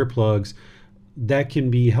and earplugs, that can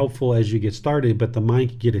be helpful as you get started, but the mind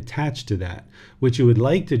can get attached to that. What you would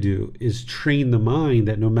like to do is train the mind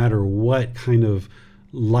that no matter what kind of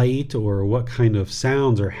light or what kind of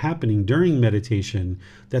sounds are happening during meditation,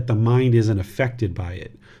 that the mind isn't affected by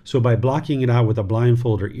it. So by blocking it out with a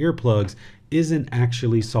blindfold or earplugs isn't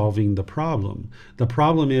actually solving the problem. The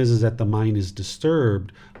problem is that the mind is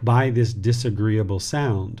disturbed by this disagreeable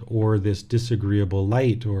sound or this disagreeable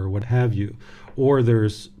light or what have you, or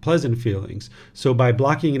there's pleasant feelings. So by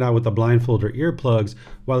blocking it out with a blindfold or earplugs,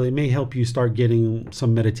 while it may help you start getting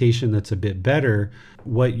some meditation that's a bit better,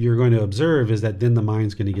 what you're going to observe is that then the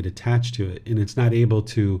mind's going to get attached to it, and it's not able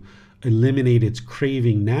to eliminate its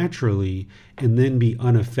craving naturally and then be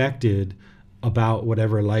unaffected about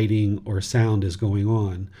whatever lighting or sound is going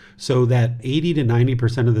on. So that 80 to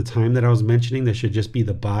 90% of the time that I was mentioning, that should just be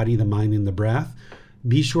the body, the mind, and the breath.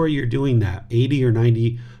 Be sure you're doing that 80 or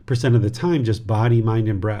 90% of the time, just body, mind,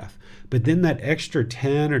 and breath. But then that extra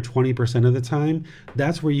 10 or 20% of the time,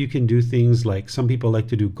 that's where you can do things like some people like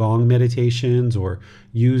to do gong meditations or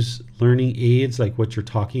use learning aids like what you're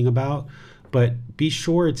talking about. But be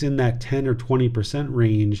sure it's in that 10 or 20%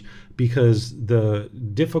 range, because the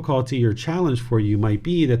difficulty or challenge for you might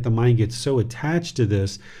be that the mind gets so attached to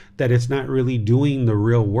this that it's not really doing the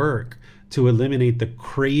real work to eliminate the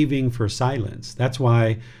craving for silence. That's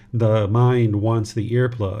why the mind wants the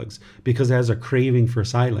earplugs, because it has a craving for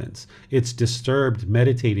silence. It's disturbed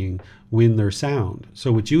meditating when there's sound.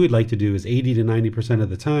 So what you would like to do is 80 to 90% of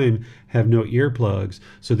the time have no earplugs,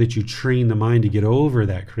 so that you train the mind to get over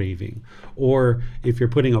that craving. Or if you're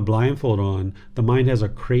putting a blindfold on, the mind has a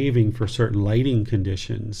craving for certain lighting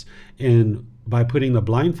conditions, and by putting the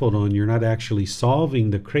blindfold on, you're not actually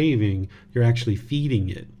solving the craving, you're actually feeding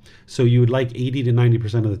it. So you would like 80 to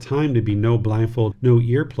 90% of the time to be no blindfold, no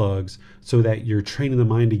earplugs, so that you're training the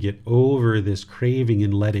mind to get over this craving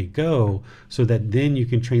and let it go, so that then you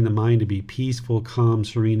can train the mind to be peaceful, calm,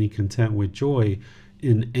 serene, and content with joy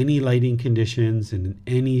in any lighting conditions and in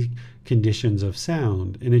any conditions of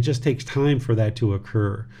sound. And it just takes time for that to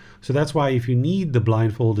occur. So that's why if you need the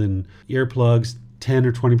blindfold and earplugs 10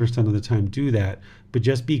 or 20% of the time, do that. But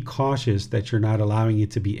just be cautious that you're not allowing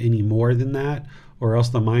it to be any more than that, or else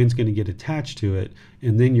the mind's going to get attached to it,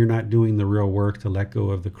 and then you're not doing the real work to let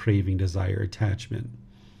go of the craving, desire, attachment.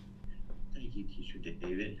 Thank you, Teacher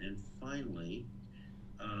David. And finally,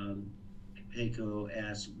 Peko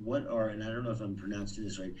asks, what are, and I don't know if I'm pronouncing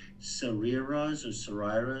this right, sariras or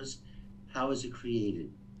sariras? How is it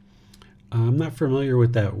created? I'm not familiar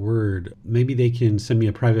with that word. Maybe they can send me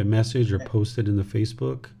a private message or post it in the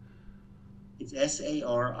Facebook. It's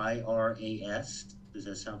Sariras. Does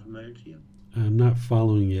that sound familiar to you? I'm not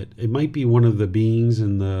following it. It might be one of the beings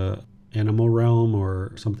in the animal realm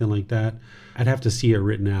or something like that. I'd have to see it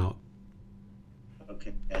written out.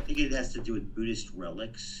 Okay. I think it has to do with Buddhist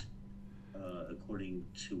relics, according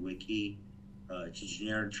to Wiki. It's a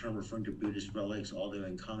generic term referring to Buddhist relics, although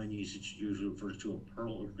in common usage usually refers to a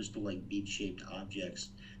pearl or crystal-like bead-shaped objects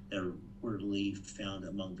that are reportedly found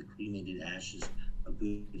among the cremated ashes of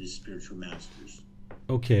Buddhist spiritual masters.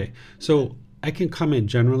 Okay, so I can comment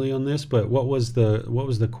generally on this, but what was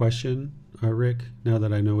the question, Rick? Now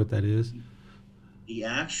that I know what that is. The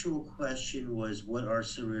actual question was, what are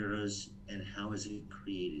sariras and how is it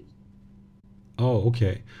created? Oh,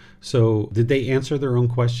 okay. So did they answer their own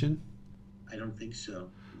question? I don't think so.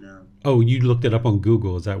 No. Oh, you looked it up on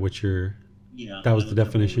Google. Is that what you're... Yeah. That was the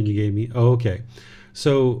definition you gave me? Oh, okay.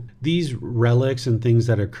 So these relics and things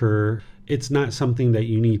that occur, it's not something that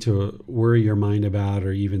you need to worry your mind about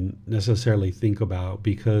or even necessarily think about,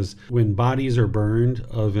 because when bodies are burned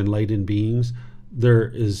of enlightened beings, there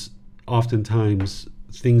is oftentimes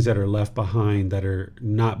things that are left behind that are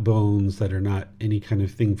not bones, that are not any kind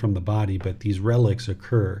of thing from the body, but these relics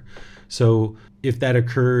occur. So if that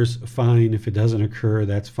occurs, fine. If it doesn't occur,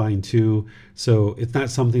 that's fine too. So it's not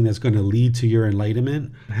something that's going to lead to your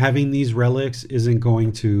enlightenment. Having these relics isn't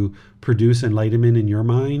going to produce enlightenment in your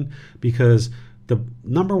mind, because the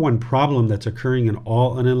number one problem that's occurring in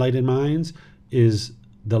all unenlightened minds is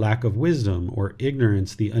the lack of wisdom or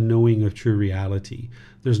ignorance, the unknowing of true reality.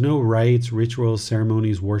 There's no rites, rituals,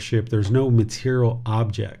 ceremonies, worship. There's no material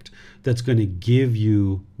object that's going to give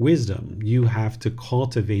you wisdom. You have to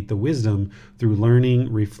cultivate the wisdom through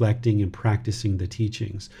learning, reflecting, and practicing the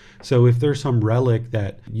teachings. So if there's some relic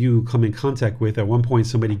that you come in contact with, at one point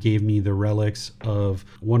somebody gave me the relics of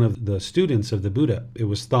one of the students of the Buddha. It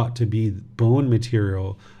was thought to be bone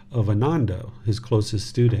material of Ananda, his closest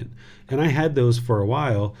student. And I had those for a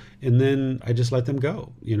while, and then I just let them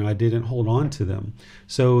go. I didn't hold on to them.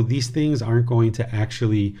 So these things aren't going to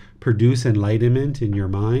actually produce enlightenment in your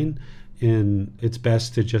mind. And it's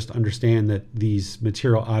best to just understand that these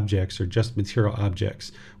material objects are just material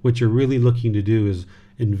objects. What you're really looking to do is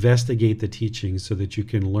investigate the teachings so that you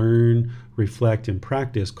can learn, reflect, and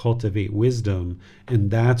practice, cultivate wisdom,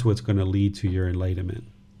 and that's what's going to lead to your enlightenment.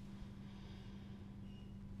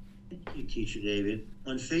 Thank you, Teacher David.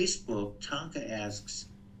 On Facebook, Tonka asks,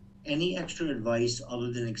 any extra advice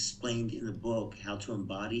other than explained in the book, how to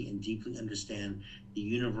embody and deeply understand the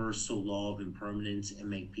universal law of impermanence and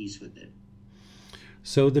make peace with it?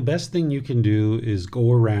 So the best thing you can do is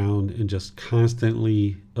go around and just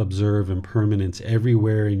constantly observe impermanence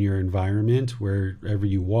everywhere in your environment, wherever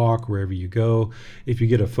you walk, wherever you go. If you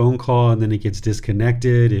get a phone call and then it gets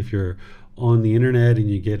disconnected, if you're on the internet and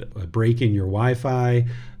you get a break in your Wi-Fi,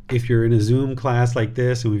 if you're in a Zoom class like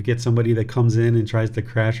this and we get somebody that comes in and tries to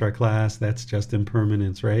crash our class, that's just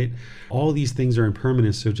impermanence, right? All these things are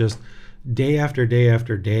impermanence. So just day after day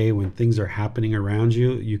after day, when things are happening around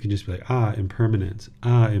you, you can just be like, impermanence,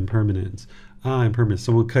 impermanence, impermanence.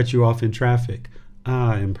 Someone cut you off in traffic,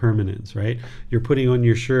 impermanence, right? You're putting on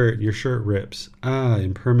your shirt rips,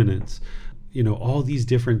 impermanence. All these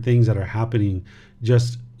different things that are happening,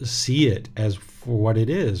 just see it as for what it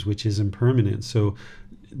is, which is impermanence. So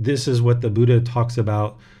this is what the Buddha talks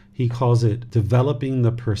about. He calls it developing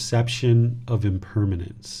the perception of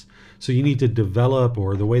impermanence. So you need to develop,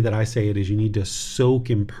 or the way that I say it is, you need to soak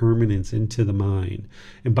impermanence into the mind.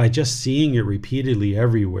 And by just seeing it repeatedly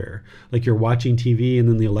everywhere, like you're watching TV and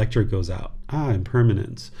then the electric goes out,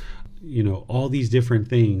 impermanence. All these different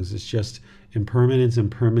things, it's just impermanence,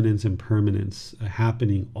 impermanence, impermanence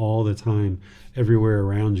happening all the time, everywhere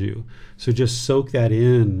around you. So just soak that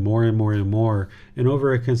in more and more and more. And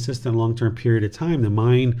over a consistent long-term period of time, the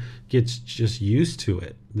mind gets just used to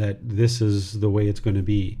it, that this is the way it's going to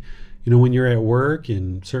be. When you're at work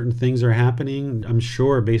and certain things are happening, I'm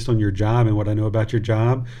sure based on your job and what I know about your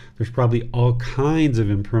job, there's probably all kinds of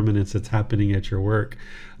impermanence that's happening at your work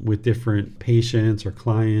with different patients or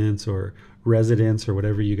clients or residents or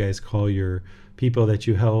whatever you guys call your people that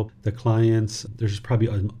you help, the clients. There's probably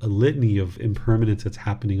a litany of impermanence that's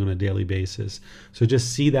happening on a daily basis. So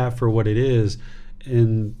just see that for what it is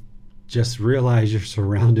and just realize you're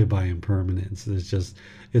surrounded by impermanence.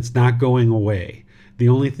 It's not going away. The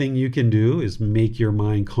only thing you can do is make your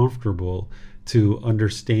mind comfortable to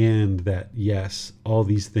understand that, yes, all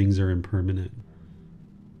these things are impermanent.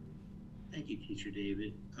 Thank you, Teacher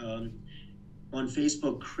David. On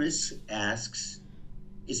Facebook, Chris asks,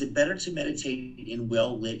 is it better to meditate in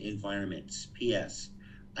well-lit environments? P.S.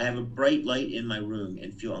 I have a bright light in my room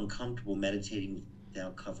and feel uncomfortable meditating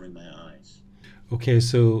without covering my eyes. Okay,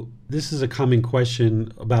 so this is a common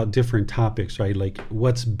question about different topics, right? Like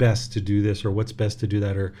what's best to do this or what's best to do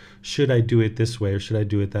that, or should I do it this way or should I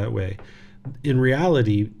do it that way? In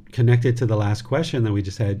reality, connected to the last question that we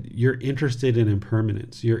just had, you're interested in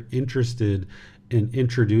impermanence. You're interested in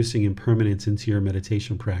introducing impermanence into your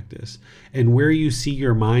meditation practice. And where you see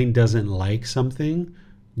your mind doesn't like something,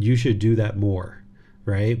 you should do that more.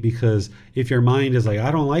 Right? Because if your mind is like, I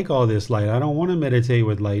don't like all this light, I don't want to meditate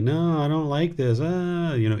with light, no, I don't like this,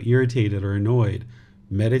 irritated or annoyed,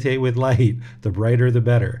 meditate with light, the brighter the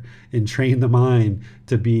better, and train the mind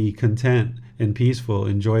to be content and peaceful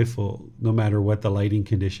and joyful no matter what the lighting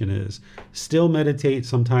condition is. Still meditate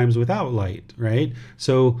sometimes without light, right?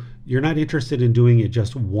 So you're not interested in doing it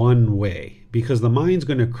just one way, because the mind's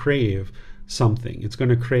going to crave something. It's going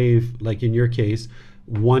to crave, like in your case,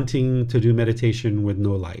 wanting to do meditation with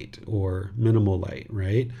no light or minimal light,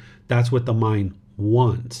 right? That's what the mind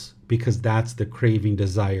wants, because that's the craving,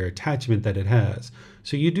 desire, attachment that it has.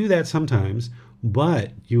 So you do that sometimes,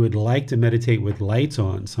 but you would like to meditate with lights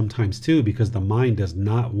on sometimes too, because the mind does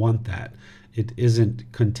not want that. It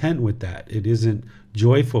isn't content with that. It isn't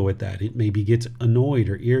joyful with that. It maybe gets annoyed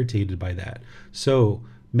or irritated by that. So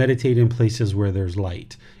meditate in places where there's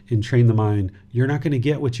light and train the mind. You're not going to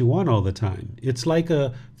get what you want all the time. It's like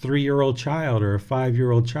a 3-year-old child or a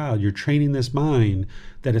 5-year-old child. You're training this mind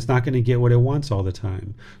that it's not going to get what it wants all the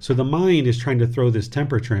time. So the mind is trying to throw this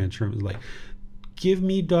temper tantrum, like, give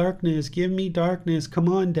me darkness, give me darkness. Come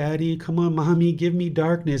on, daddy. Come on, mommy. Give me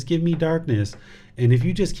darkness, give me darkness. And if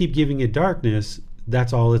you just keep giving it darkness,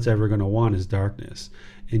 that's all it's ever going to want is darkness.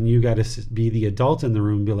 and you got to be the adult in the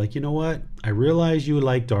room and be like, you know what? I realize you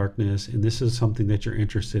like darkness and this is something that you're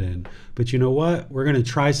interested in. But you know what? We're going to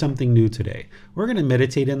try something new today. We're going to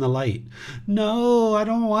meditate in the light. No, I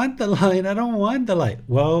don't want the light. I don't want the light.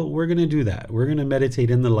 Well, we're going to do that. We're going to meditate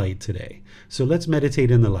in the light today. So let's meditate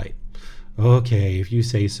in the light. Okay, if you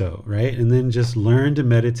say so, right? And then just learn to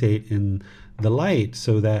meditate in the light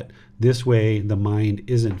so that this way the mind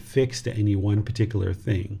isn't fixed to any one particular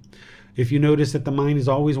thing. If you notice that the mind is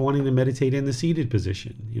always wanting to meditate in the seated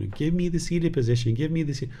position, give me the seated position, give me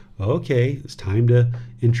the seated. Okay, it's time to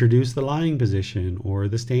introduce the lying position or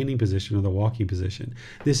the standing position or the walking position.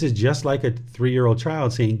 This is just like a 3-year-old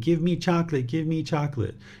child saying, give me chocolate, give me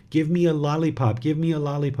chocolate, give me a lollipop, give me a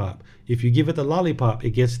lollipop. If you give it the lollipop, it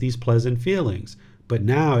gets these pleasant feelings. But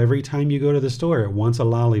now every time you go to the store, it wants a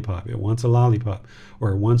lollipop,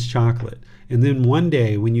 or it wants chocolate. And then one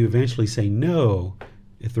day when you eventually say no,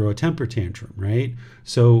 throw a temper tantrum, right?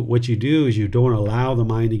 So what you do is you don't allow the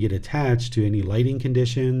mind to get attached to any lighting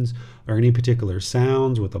conditions or any particular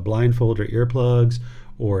sounds with a blindfold or earplugs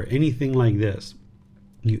or anything like this.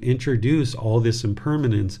 You introduce all this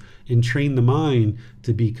impermanence and train the mind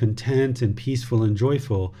to be content and peaceful and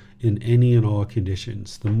joyful in any and all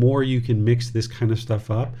conditions. The more you can mix this kind of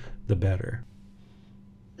stuff up, the better.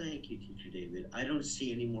 Thank you, Teacher David. I don't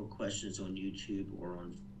see any more questions on YouTube or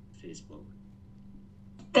on Facebook.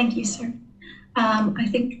 Thank you, sir. I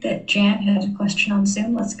think that Jan has a question on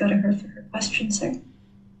Zoom. Let's go to her for her question, sir.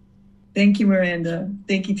 Thank you, Miranda.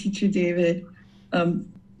 Thank you, Teacher David.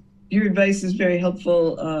 Your advice is very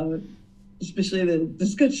helpful, especially the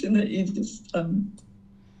discussion that you just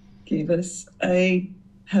gave us. I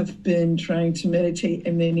have been trying to meditate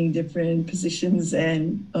in many different positions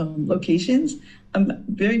and locations. I'm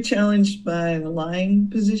very challenged by the lying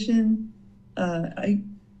position. I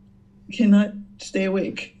cannot stay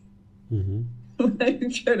awake. Mm-hmm. When I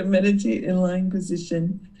try to meditate in lying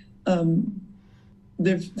position,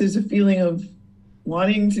 there's a feeling of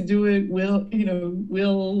wanting to do it,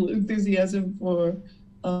 will enthusiasm for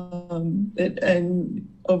it, and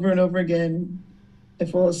over again, I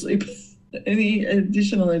fall asleep. Any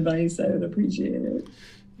additional advice, I would appreciate it.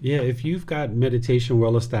 Yeah, if you've got meditation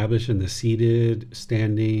well established in the seated,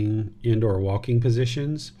 standing, and/or walking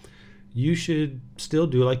positions, you should still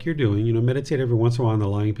do like you're doing, meditate every once in a while in the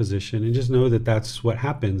lying position, and just know that that's what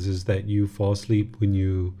happens, is that you fall asleep when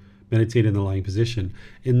you meditate in the lying position,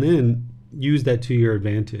 and then use that to your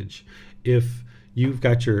advantage. If you've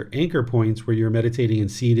got your anchor points where you're meditating in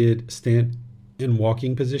seated, stand, and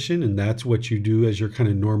walking position, and that's what you do as your kind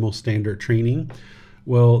of normal standard training,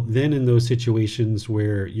 well, then in those situations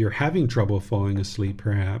where you're having trouble falling asleep,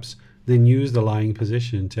 perhaps, then use the lying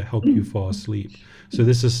position to help you fall asleep. So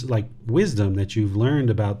this is like wisdom that you've learned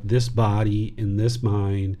about this body and this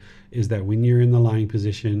mind, is that when you're in the lying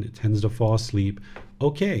position, it tends to fall asleep.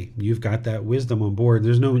 Okay, you've got that wisdom on board.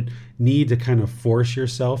 There's no need to kind of force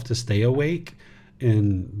yourself to stay awake,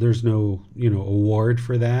 and there's no, award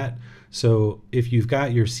for that. So if you've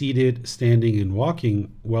got your seated, standing, and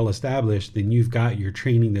walking well established, then you've got your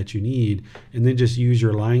training that you need, and then just use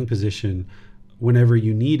your lying position whenever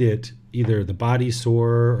you need it. Either the body's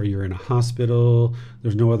sore, or you're in a hospital,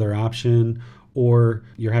 there's no other option, or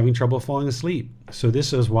you're having trouble falling asleep. So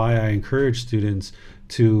this is why I encourage students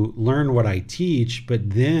to learn what I teach, but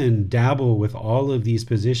then dabble with all of these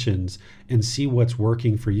positions and see what's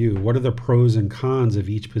working for you. What are the pros and cons of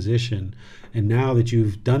each position? And now that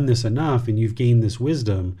you've done this enough and you've gained this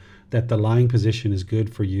wisdom that the lying position is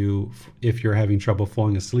good for you if you're having trouble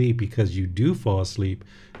falling asleep, because you do fall asleep,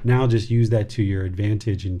 now just use that to your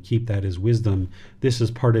advantage and keep that as wisdom. This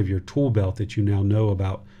is part of your tool belt that you now know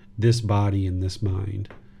about this body and this mind.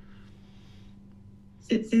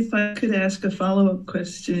 If I could ask a follow-up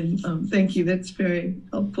question, thank you. That's very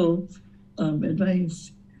helpful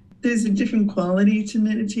advice. There's a different quality to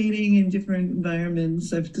meditating in different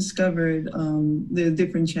environments. I've discovered there are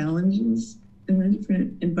different challenges in the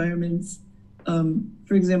different environments.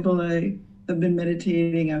 For example, I have been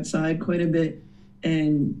meditating outside quite a bit,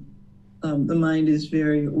 and the mind is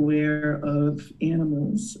very aware of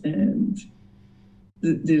animals, and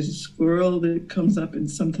there's a squirrel that comes up and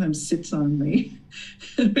sometimes sits on me,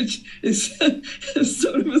 which is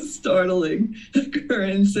sort of a startling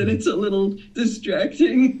occurrence, and it's a little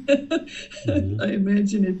distracting. Mm-hmm. I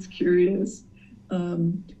imagine it's curious.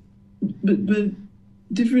 But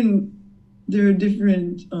there are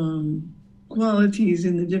different qualities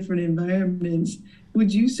in the different environments.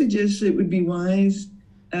 Would you suggest it would be wise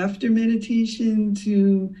after meditation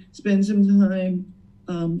to spend some time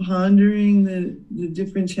pondering the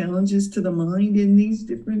different challenges to the mind in these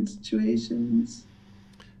different situations?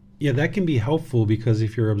 Yeah, that can be helpful because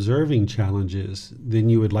if you're observing challenges, then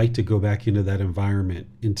you would like to go back into that environment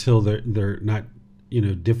until they're not,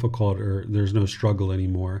 difficult or there's no struggle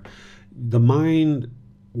anymore. The mind,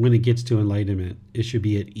 when it gets to enlightenment, it should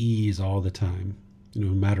be at ease all the time, no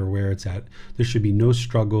matter where it's at. There should be no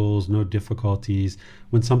struggles, no difficulties.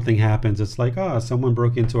 When something happens, it's like, someone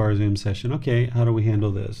broke into our Zoom session. Okay, how do we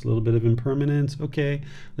handle this? A little bit of impermanence. Okay,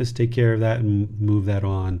 let's take care of that and move that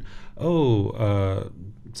on.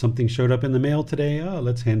 Something showed up in the mail today.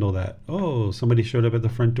 Let's handle that. Somebody showed up at the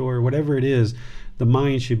front door. Whatever it is, the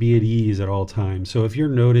mind should be at ease at all times. So if you're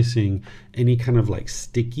noticing any kind of like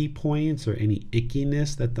sticky points or any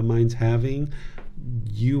ickiness that the mind's having,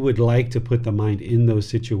 you would like to put the mind in those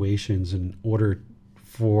situations in order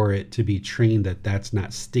for it to be trained that that's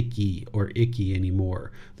not sticky or icky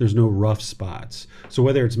anymore. There's no rough spots. So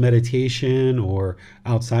whether it's meditation or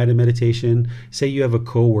outside of meditation, say you have a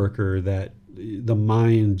coworker that the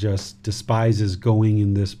mind just despises going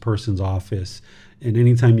in this person's office, and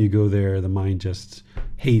anytime you go there, the mind just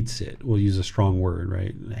hates it. We'll use a strong word,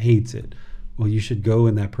 right? Hates it. Well, you should go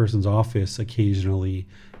in that person's office occasionally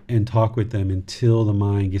and talk with them until the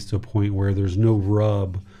mind gets to a point where there's no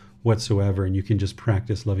rub whatsoever, and you can just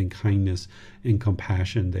practice loving kindness and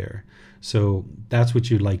compassion there. So that's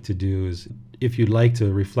what you'd like to do. Is if you'd like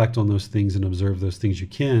to reflect on those things and observe those things, you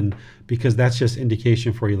can, because that's just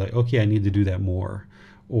indication for you, like, okay, I need to do that more.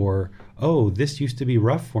 Or, this used to be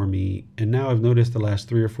rough for me, and now I've noticed the last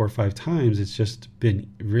 3 or 4 or 5 times it's just been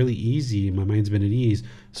really easy. My mind's been at ease,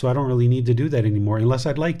 so I don't really need to do that anymore unless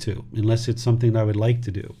I'd like to, unless it's something that I would like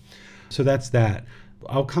to do. So that's that.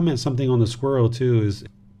 I'll comment something on the squirrel too. Is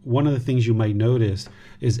one of the things you might notice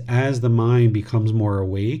is as the mind becomes more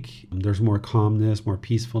awake, there's more calmness, more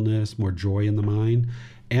peacefulness, more joy in the mind.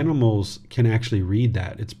 Animals can actually read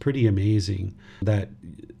that. It's pretty amazing that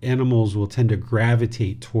animals will tend to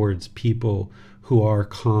gravitate towards people who are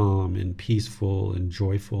calm and peaceful and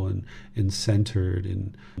joyful and centered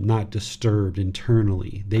and not disturbed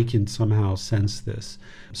internally. They can somehow sense this.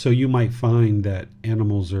 So you might find that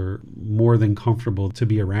animals are more than comfortable to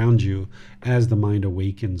be around you as the mind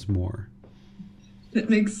awakens more. That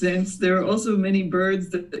makes sense. There are also many birds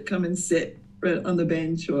that come and sit right on the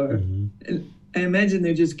bench, and I imagine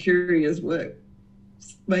they're just curious. What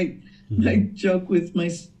my joke with my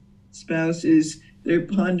spouse is they're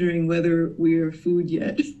pondering whether we are food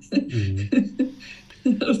yet.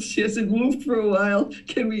 She hasn't moved for a while.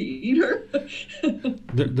 Can we eat her?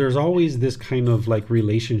 There's always this kind of like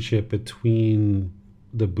relationship between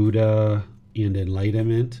the Buddha and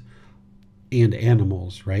enlightenment and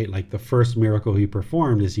animals, right? Like the first miracle he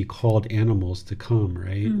performed is he called animals to come,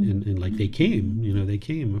 right? And like they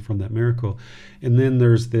came from that miracle. And then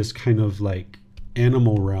there's this kind of like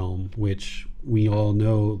animal realm, which we all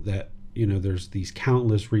know that there's these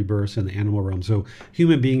countless rebirths in the animal realm. So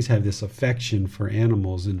human beings have this affection for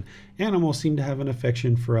animals, and animals seem to have an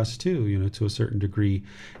affection for us too, to a certain degree.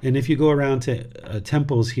 And if you go around to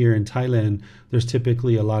temples here in Thailand, there's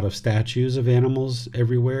typically a lot of statues of animals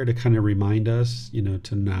everywhere to kind of remind us,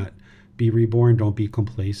 to not be reborn, don't be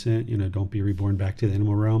complacent, don't be reborn back to the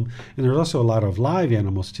animal realm. And there's also a lot of live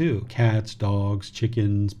animals too, cats, dogs,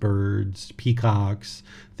 chickens, birds, peacocks,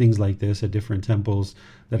 things like this at different temples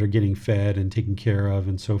that are getting fed and taken care of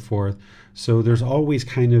and so forth. So there's always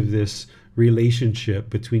kind of this relationship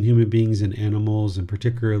between human beings and animals, and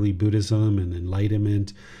particularly Buddhism and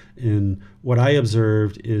enlightenment. And what I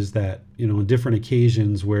observed is that, on different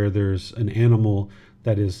occasions where there's an animal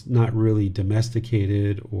that is not really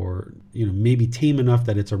domesticated, or maybe tame enough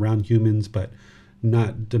that it's around humans but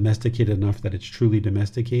not domesticated enough that it's truly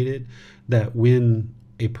domesticated, that when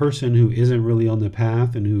a person who isn't really on the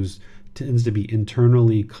path and who tends to be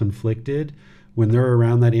internally conflicted, when they're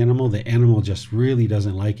around that animal, the animal just really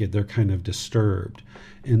doesn't like it. They're kind of disturbed.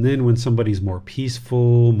 And then when somebody's more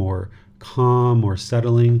peaceful, more calm, more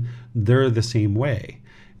settling, they're the same way.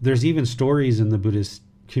 There's even stories in the Buddhist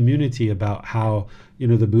community about how,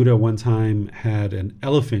 the Buddha one time had an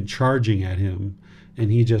elephant charging at him,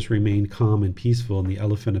 and he just remained calm and peaceful, and the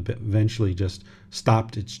elephant eventually just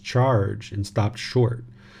stopped its charge and stopped short.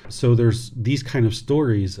 So there's these kind of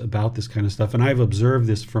stories about this kind of stuff, and I've observed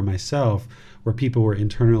this for myself, where people were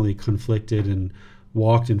internally conflicted and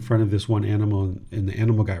walked in front of this one animal, and the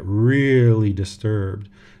animal got really disturbed.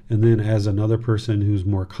 And then as another person who's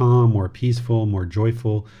more calm, more peaceful, more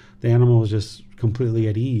joyful, the animal was just completely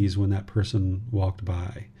at ease when that person walked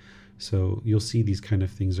by. So you'll see these kind of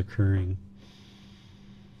things occurring.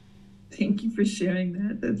 Thank you for sharing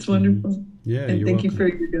that. That's wonderful. Yeah, and thank you for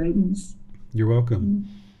your guidance. You're welcome.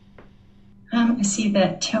 I see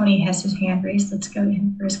that Tony has his hand raised. Let's go to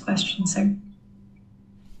him for his question, sir.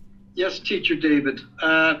 Yes, Teacher David.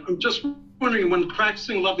 I'm just wondering, when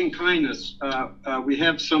practicing loving kindness, we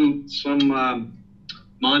have some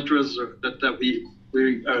mantras that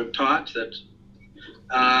we are taught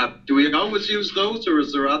that. Do we always use those, or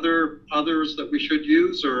is there others that we should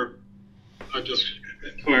use, or I'm just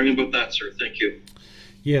inquiring about that, sir? Thank you.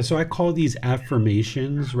 Yeah, so I call these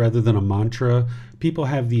affirmations rather than a mantra. People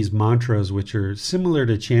have these mantras which are similar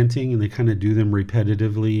to chanting, and they kind of do them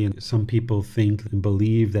repetitively. And some people think and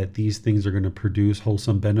believe that these things are going to produce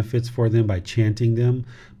wholesome benefits for them by chanting them,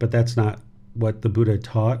 but that's not what the Buddha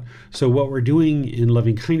taught. So what we're doing in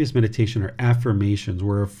loving kindness meditation are affirmations.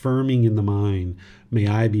 We're affirming in the mind, may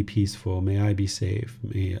I be peaceful, may I be safe,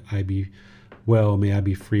 may I be well, may I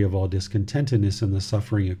be free of all discontentedness and the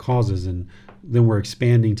suffering it causes. And then we're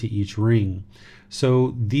expanding to each ring.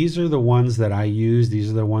 So these are the ones that I use.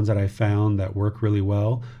 These are the ones that I found that work really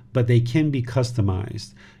well, but they can be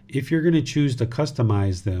customized. If you're going to choose to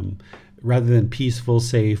customize them, rather than peaceful,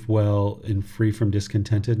 safe, well, and free from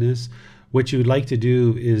discontentedness, what you would like to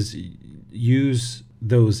do is use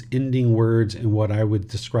those ending words in what I would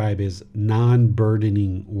describe as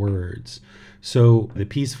non-burdening words. So the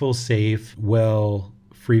peaceful, safe, well,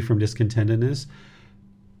 free from discontentedness,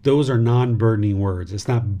 those are non-burdening words. It's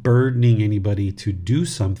not burdening anybody to do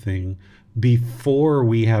something before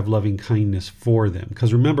we have loving kindness for them.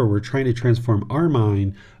 Because remember, we're trying to transform our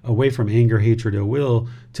mind away from anger, hatred, ill will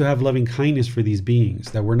to have loving kindness for these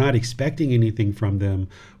beings, that we're not expecting anything from them.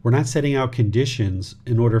 We're not setting out conditions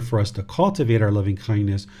in order for us to cultivate our loving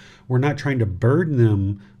kindness. We're not trying to burden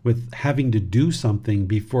them with having to do something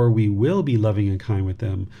before we will be loving and kind with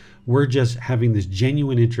them. We're just having this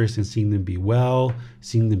genuine interest in seeing them be well,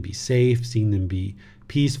 seeing them be safe, seeing them be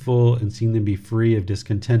peaceful, and seeing them be free of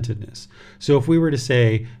discontentedness. So if we were to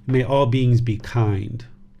say, may all beings be kind,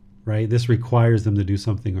 right? This requires them to do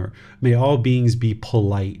something. Or may all beings be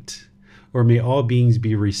polite, or may all beings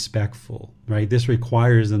be respectful, right? This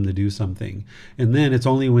requires them to do something. And then it's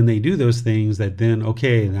only when they do those things that then,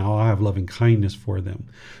 okay, now I'll have loving kindness for them.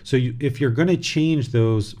 So if you're going to change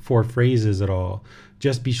those 4 phrases at all,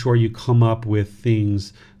 just be sure you come up with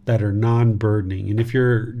things that are non-burdening. And if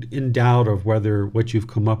you're in doubt of whether what you've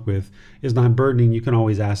come up with is non-burdening, you can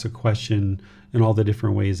always ask a question in all the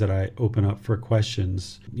different ways that I open up for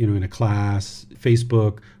questions, in a class,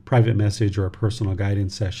 Facebook, private message, or a personal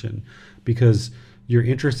guidance session, because you're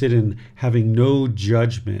interested in having no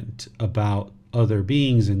judgment about other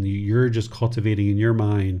beings, and you're just cultivating in your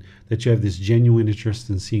mind that you have this genuine interest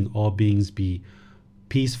in seeing all beings be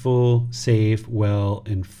peaceful, safe, well,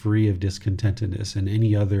 and free of discontentedness, and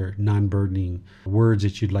any other non-burdening words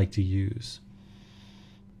that you'd like to use.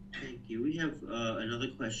 Thank you. We have another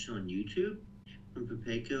question on YouTube from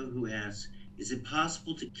Pepeko, who asks, is it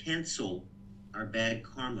possible to cancel our bad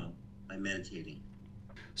karma by meditating?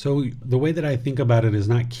 So the way that I think about it is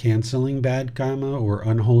not canceling bad karma or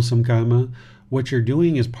unwholesome karma. What you're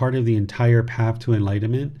doing as part of the entire path to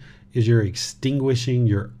enlightenment is you're extinguishing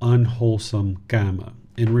your unwholesome karma.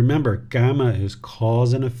 And remember, karma is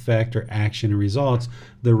cause and effect, or action and results,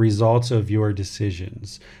 the results of your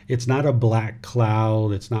decisions. It's not a black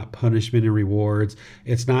cloud. It's not punishment and rewards.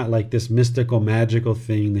 It's not like this mystical, magical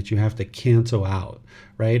thing that you have to cancel out,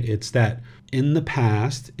 right? It's that in the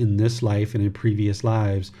past, in this life and in previous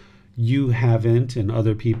lives, you haven't, and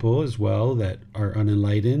other people as well that are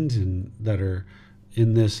unenlightened and that are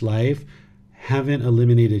in this life, haven't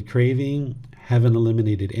eliminated craving, haven't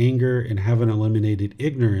eliminated anger, and haven't eliminated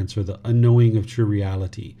ignorance, or the unknowing of true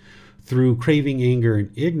reality. Through craving, anger,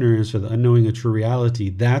 and ignorance, or the unknowing of true reality,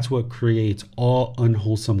 that's what creates all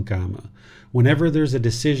unwholesome karma. Whenever there's a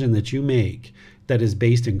decision that you make that is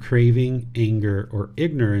based in craving, anger, or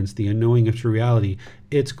ignorance, the unknowing of true reality,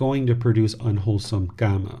 it's going to produce unwholesome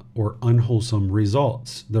karma, or unwholesome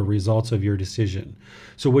results, the results of your decision.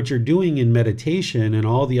 So what you're doing in meditation and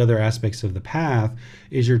all the other aspects of the path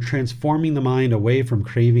is you're transforming the mind away from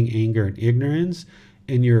craving, anger, and ignorance,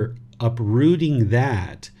 and you're uprooting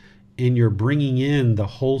that, and you're bringing in the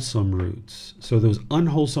wholesome roots. So those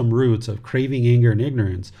unwholesome roots of craving, anger, and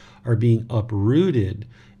ignorance are being uprooted,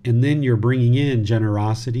 and then you're bringing in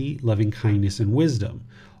generosity, loving kindness, and wisdom.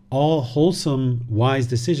 All wholesome, wise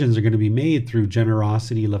decisions are going to be made through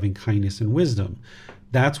generosity, loving kindness, and wisdom.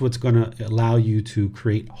 That's what's going to allow you to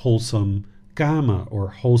create wholesome karma, or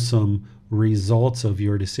wholesome results of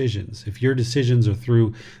your decisions. If your decisions are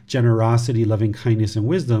through generosity, loving kindness, and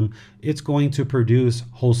wisdom, it's going to produce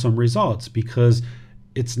wholesome results, because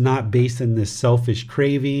it's not based in this selfish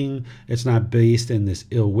craving. It's not based in this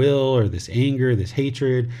ill will or this anger, this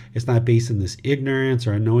hatred. It's not based in this ignorance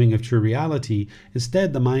or a knowing of true reality.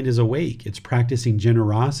 Instead, the mind is awake. It's practicing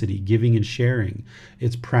generosity, giving and sharing.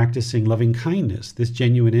 It's practicing loving kindness, this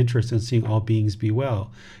genuine interest in seeing all beings be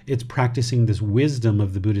well. It's practicing this wisdom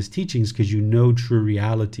of the Buddha's teachings because you know true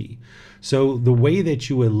reality. So the way that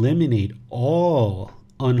you eliminate all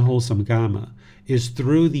unwholesome karma is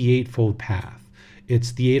through the Eightfold Path.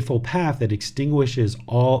 It's the Eightfold Path that extinguishes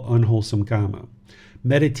all unwholesome karma.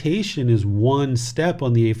 Meditation is one step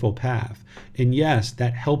on the Eightfold Path. And yes,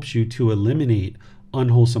 that helps you to eliminate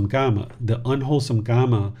unwholesome karma, the unwholesome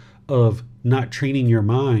karma of not training your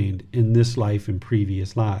mind in this life and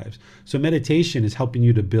previous lives. So meditation is helping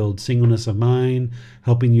you to build singleness of mind,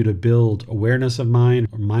 helping you to build awareness of mind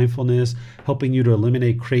or mindfulness, helping you to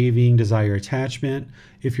eliminate craving, desire, attachment.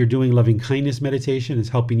 If you're doing loving kindness meditation, it's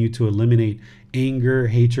helping you to eliminate anger,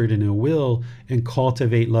 hatred, and ill will and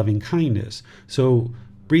cultivate loving kindness. So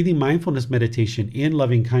breathing mindfulness meditation in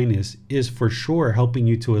loving kindness is for sure helping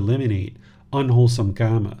you to eliminate unwholesome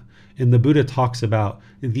karma. And the Buddha talks about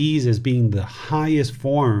these as being the highest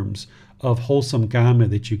forms of wholesome karma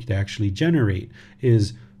that you could actually generate,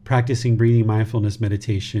 is practicing breathing mindfulness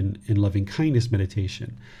meditation and loving kindness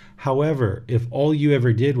meditation. However, if all you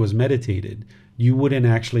ever did was meditated, you wouldn't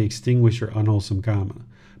actually extinguish your unwholesome karma,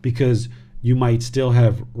 because you might still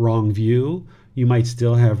have wrong view, you might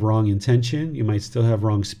still have wrong intention, you might still have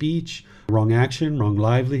wrong speech, wrong action, wrong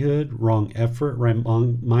livelihood, wrong effort,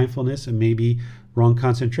 wrong mindfulness, and maybe wrong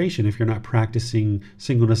concentration if you're not practicing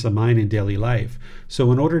singleness of mind in daily life.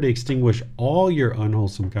 So in order to extinguish all your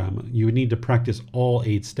unwholesome karma, you would need to practice all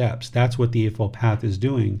 8 steps. That's what the Eightfold Path is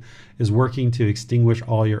doing, is working to extinguish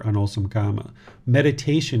all your unwholesome karma.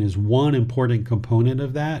 Meditation is one important component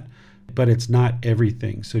of that, but it's not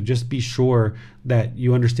everything. So just be sure that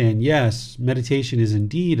you understand, yes, meditation is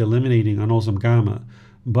indeed eliminating unwholesome karma,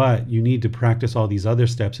 but you need to practice all these other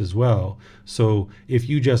steps as well. So if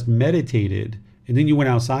you just meditated and then you went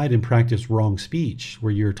outside and practiced wrong speech,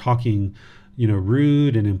 where you're talking,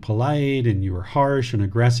 rude and impolite, and you were harsh and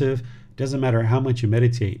aggressive, doesn't matter how much you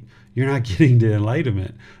meditate, you're not getting to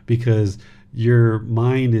enlightenment, because your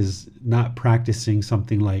mind is not practicing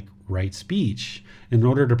something like right speech. In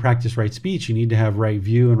order to practice right speech, you need to have right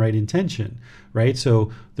view and right intention, right?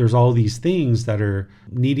 So there's all these things that are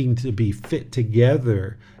needing to be fit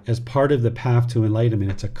together as part of the path to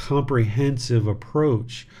enlightenment. It's a comprehensive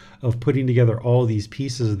approach of putting together all these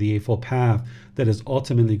pieces of the Eightfold Path that is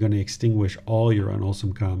ultimately going to extinguish all your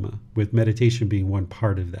unwholesome karma, with meditation being one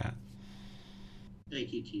part of that.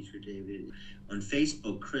 Thank you, Teacher David. On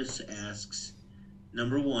Facebook, Chris asks,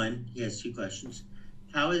 number 1, he has 2 questions.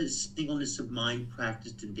 How is singleness of mind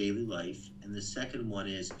practiced in daily life? And the second one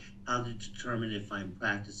is how to determine if I'm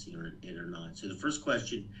practicing it or not. So the first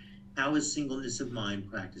question, how is singleness of mind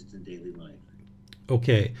practiced in daily life?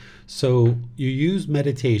 Okay, so you use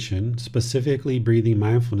meditation, specifically breathing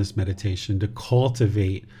mindfulness meditation, to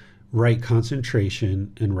cultivate right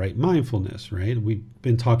concentration and right mindfulness, right? We've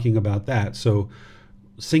been talking about that. So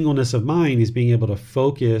singleness of mind is being able to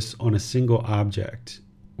focus on a single object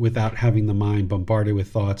without having the mind bombarded with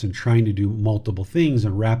thoughts and trying to do multiple things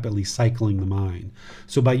and rapidly cycling the mind.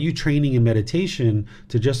 So by you training in meditation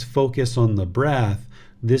to just focus on the breath,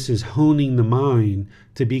 this is honing the mind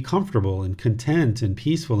to be comfortable and content and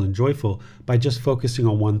peaceful and joyful by just focusing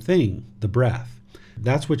on one thing, the breath.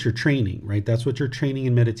 That's what you're training, right? That's what you're training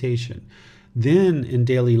in meditation. Then in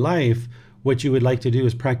daily life, what you would like to do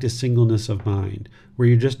is practice singleness of mind, where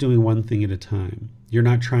you're just doing one thing at a time. You're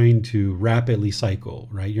not trying to rapidly cycle,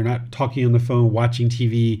 right? You're not talking on the phone, watching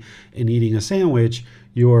TV, and eating a sandwich.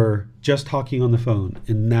 You're just talking on the phone,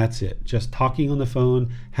 and that's it. Just talking on the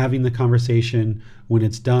phone, having the conversation. When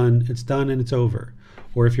it's done and it's over.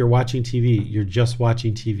 Or if you're watching TV, you're just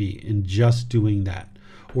watching TV and just doing that.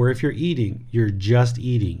 Or if you're eating, you're just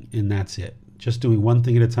eating, and that's it. Just doing one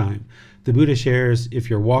thing at a time. The Buddha shares, if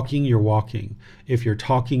you're walking, you're walking. If you're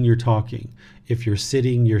talking, you're talking. If you're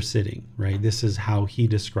sitting, you're sitting, right? This is how he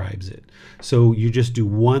describes it. So you just do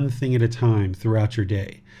one thing at a time throughout your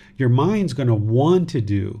day. Your mind's going to want to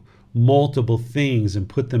do multiple things and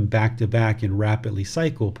put them back to back and rapidly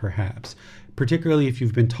cycle, perhaps, particularly if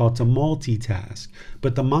you've been taught to multitask.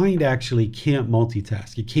 But the mind actually can't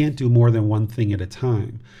multitask. It can't do more than one thing at a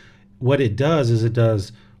time. What it does is it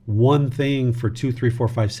does one thing for 2, 3, 4,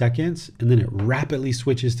 5 seconds, and then it rapidly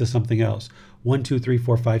switches to something else. 1, 2, 3,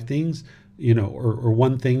 4, 5 things. or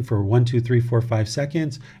one thing for 1, 2, 3, 4, 5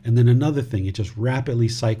 seconds, and then another thing. It just rapidly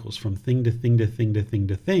cycles from thing to thing to thing to thing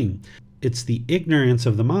to thing. It's the ignorance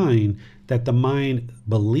of the mind that the mind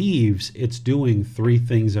believes it's doing 3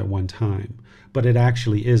 things at one time, but it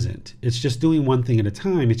actually isn't. It's just doing one thing at a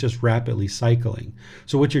time. It's just rapidly cycling.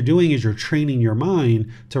 So what you're doing is you're training your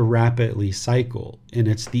mind to rapidly cycle, and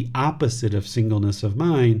it's the opposite of singleness of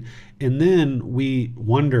mind. And then we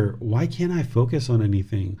wonder, why can't I focus on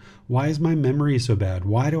anything? Why is my memory so bad?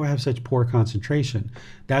 Why do I have such poor concentration?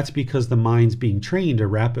 That's because the mind's being trained to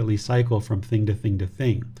rapidly cycle from thing to thing to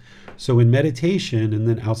thing. So in meditation, and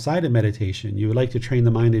then outside of meditation, you would like to train the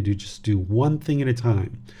mind to just do one thing at a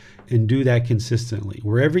time and do that consistently.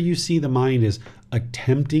 Wherever you see the mind is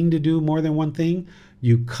attempting to do more than one thing,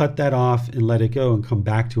 you cut that off and let it go and come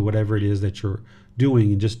back to whatever it is that you're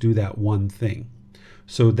doing and just do that one thing.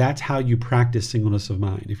 So that's how you practice singleness of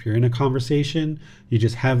mind. If you're in a conversation, you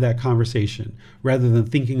just have that conversation rather than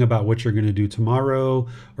thinking about what you're going to do tomorrow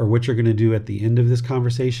or what you're going to do at the end of this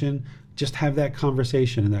conversation. Just have that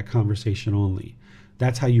conversation and that conversation only.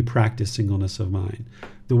 That's how you practice singleness of mind.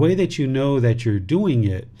 The way that you know that you're doing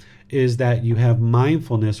it is that you have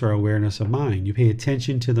mindfulness or awareness of mind. You pay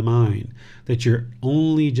attention to the mind, that you're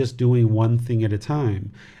only just doing one thing at a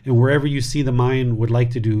time. And wherever you see the mind would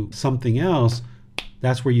like to do something else,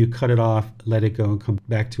 that's where you cut it off, let it go, and come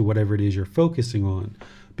back to whatever it is you're focusing on.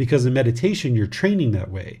 Because in meditation, you're training that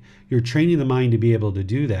way. You're training the mind to be able to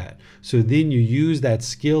do that. So then you use that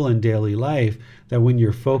skill in daily life that when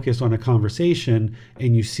you're focused on a conversation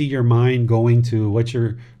and you see your mind going to what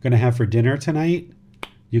you're going to have for dinner tonight,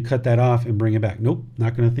 you cut that off and bring it back. Nope,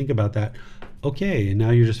 not going to think about that. Okay, and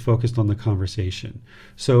now you're just focused on the conversation.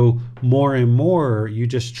 So more and more, you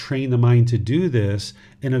just train the mind to do this,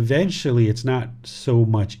 and eventually it's not so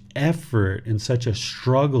much effort and such a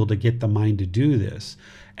struggle to get the mind to do this.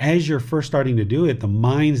 As you're first starting to do it, the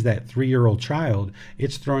mind's that 3-year-old child.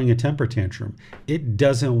 It's throwing a temper tantrum. It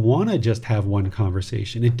doesn't want to just have one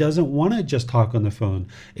conversation. It doesn't want to just talk on the phone.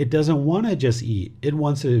 It doesn't want to just eat. It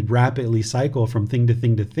wants to rapidly cycle from thing to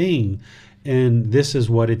thing to thing. And this is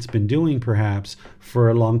what it's been doing perhaps for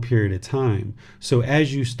a long period of time. So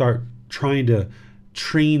as you start trying to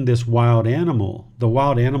train this wild animal, the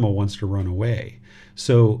wild animal wants to run away.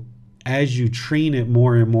 So as you train it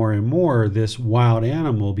more and more and more, this wild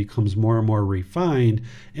animal becomes more and more refined.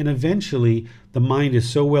 And eventually the mind is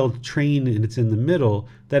so well trained and it's in the middle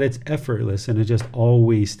that it's effortless and it just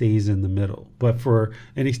always stays in the middle. But for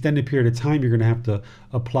an extended period of time, you're going to have to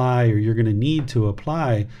apply, or you're going to need to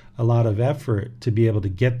apply a lot of effort to be able to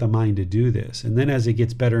get the mind to do this. And then as it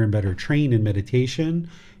gets better and better trained in meditation,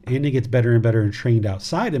 and it gets better and better and trained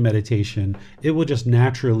outside of meditation, it will just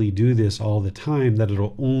naturally do this all the time, that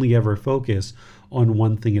it'll only ever focus on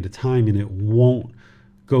one thing at a time and it won't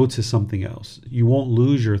go to something else. You won't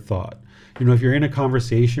lose your thought. If you're in a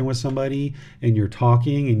conversation with somebody and you're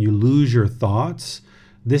talking and you lose your thoughts,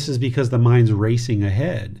 this is because the mind's racing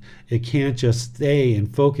ahead. It can't just stay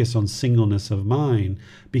and focus on singleness of mind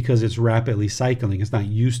because it's rapidly cycling. It's not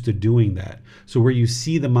used to doing that. So where you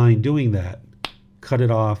see the mind doing that, cut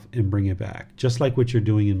it off and bring it back, just like what you're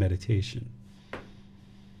doing in meditation.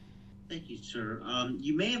 Thank you, sir.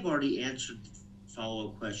 You may have already answered the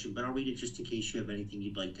follow-up question, but I'll read it just in case you have anything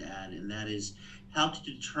you'd like to add, and that is how to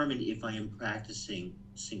determine if I am practicing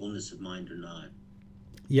singleness of mind or not.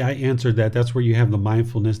 Yeah, I answered that. That's where you have the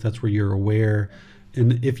mindfulness. That's where you're aware.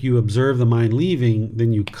 And if you observe the mind leaving,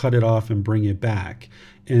 then you cut it off and bring it back.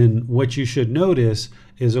 And what you should notice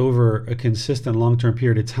is over a consistent long-term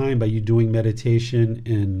period of time, by you doing meditation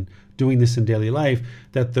and doing this in daily life,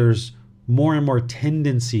 that there's more and more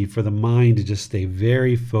tendency for the mind to just stay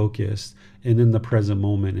very focused and in the present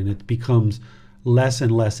moment. And it becomes less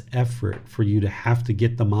and less effort for you to have to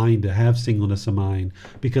get the mind to have singleness of mind,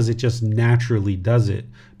 because it just naturally does it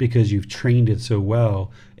because you've trained it so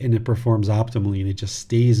well and it performs optimally and it just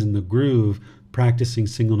stays in the groove practicing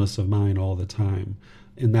singleness of mind all the time.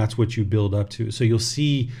 And that's what you build up to. So you'll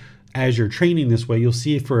see as you're training this way, you'll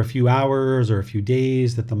see for a few hours or a few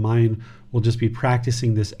days that the mind will just be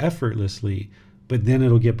practicing this effortlessly, but then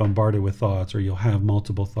it'll get bombarded with thoughts, or you'll have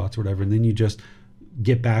multiple thoughts or whatever. And then you just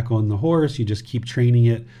get back on the horse, you just keep training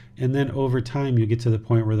it. And then over time, you get to the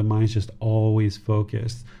point where the mind's just always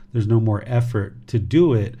focused. There's no more effort to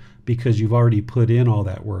do it because you've already put in all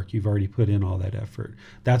that work. You've already put in all that effort.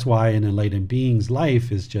 That's why an enlightened being's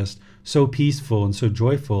life is just so peaceful and so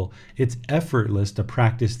joyful. It's effortless to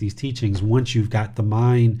practice these teachings. Once you've got the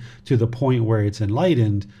mind to the point where it's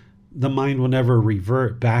enlightened, the mind will never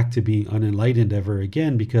revert back to being unenlightened ever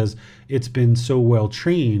again, because it's been so well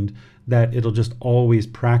trained that it'll just always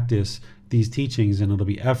practice these teachings, and it'll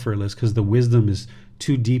be effortless because the wisdom is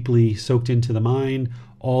too deeply soaked into the mind.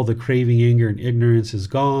 All the craving, anger, and ignorance is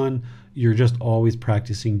gone. You're just always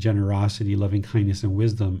practicing generosity, loving kindness, and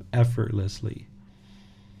wisdom effortlessly.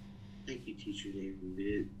 Thank you, Teacher David.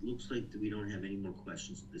 It looks like we don't have any more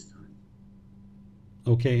questions at this time.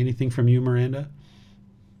 Okay, anything from you, Miranda?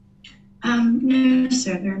 No,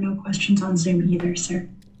 sir. There are no questions on Zoom either, sir.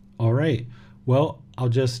 All right. Well, I'll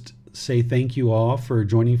just say thank you all for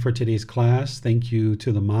joining for today's class. Thank you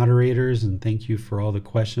to the moderators, and thank you for all the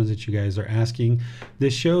questions that you guys are asking.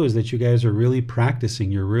 This shows that you guys are really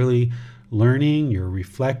practicing. You're really learning, you're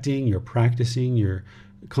reflecting, you're practicing, you're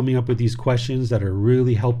coming up with these questions that are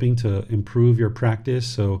really helping to improve your practice.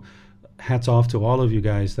 So hats off to all of you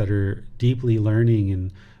guys that are deeply learning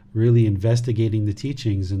and really investigating the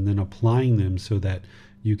teachings and then applying them so that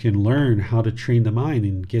you can learn how to train the mind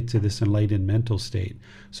and get to this enlightened mental state.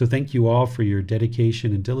 So thank you all for your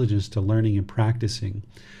dedication and diligence to learning and practicing.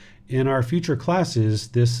 In our future classes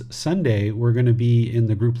this Sunday, we're going to be in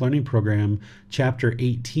the group learning program, chapter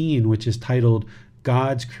 18, which is titled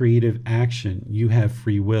God's Creative Action, You Have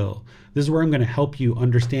Free Will. This is where I'm going to help you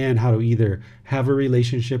understand how to either have a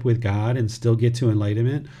relationship with God and still get to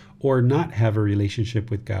enlightenment, or not have a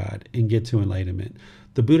relationship with God and get to enlightenment.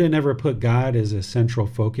 The Buddha never put God as a central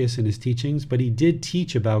focus in his teachings, but he did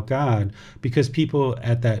teach about God because people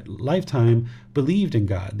at that lifetime believed in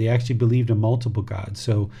God. They actually believed in multiple gods.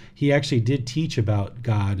 So he actually did teach about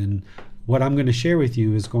God. And what I'm going to share with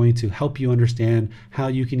you is going to help you understand how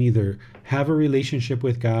you can either have a relationship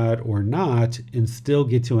with God or not and still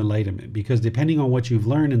get to enlightenment. Because depending on what you've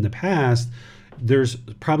learned in the past, there's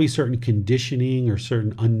probably certain conditioning or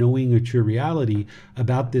certain unknowing of true reality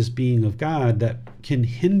about this being of God that can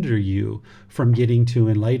hinder you from getting to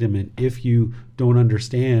enlightenment if you don't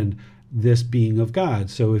understand this being of God.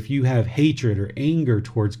 So if you have hatred or anger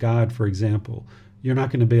towards God, for example, you're not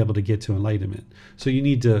going to be able to get to enlightenment. So you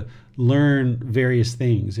need to learn various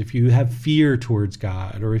things. If you have fear towards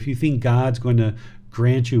God, or if you think God's going to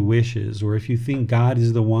grant you wishes, or if you think God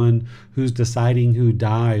is the one who's deciding who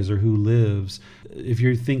dies or who lives, if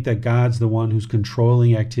you think that God's the one who's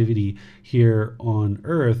controlling activity here on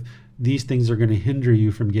earth, these things are going to hinder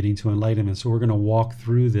you from getting to enlightenment. So we're going to walk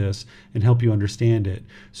through this and help you understand it.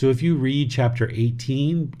 So if you read chapter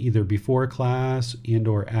 18, either before class and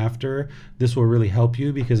or after, this will really help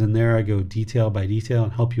you, because in there I go detail by detail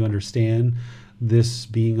and help you understand this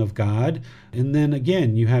being of God. And then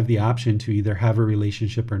again, you have the option to either have a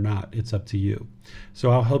relationship or not. It's up to you. So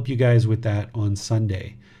I'll help you guys with that on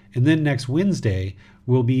Sunday. And then next Wednesday,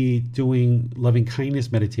 we'll be doing loving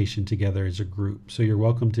kindness meditation together as a group. So you're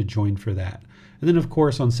welcome to join for that. And then, of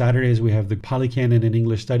course, on Saturdays, we have the Pali Canon and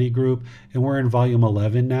English study group, and we're in volume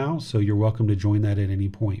 11 now. So you're welcome to join that at any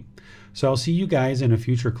point. So I'll see you guys in a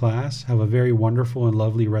future class. Have a very wonderful and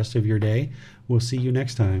lovely rest of your day. We'll see you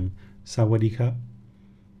next time. Sawadee Ka.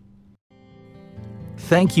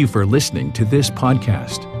 Thank you for listening to this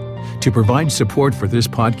podcast. To provide support for this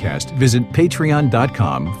podcast, visit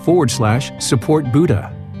patreon.com/support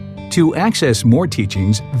Buddha. To access more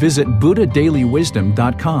teachings, visit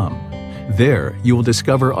buddhadailywisdom.com. There, you will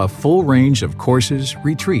discover a full range of courses,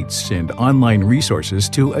 retreats, and online resources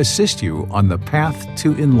to assist you on the path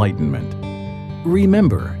to enlightenment.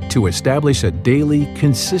 Remember to establish a daily,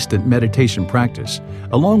 consistent meditation practice,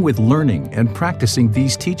 along with learning and practicing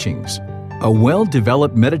these teachings. A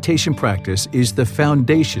well-developed meditation practice is the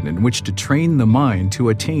foundation in which to train the mind to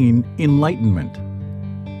attain enlightenment.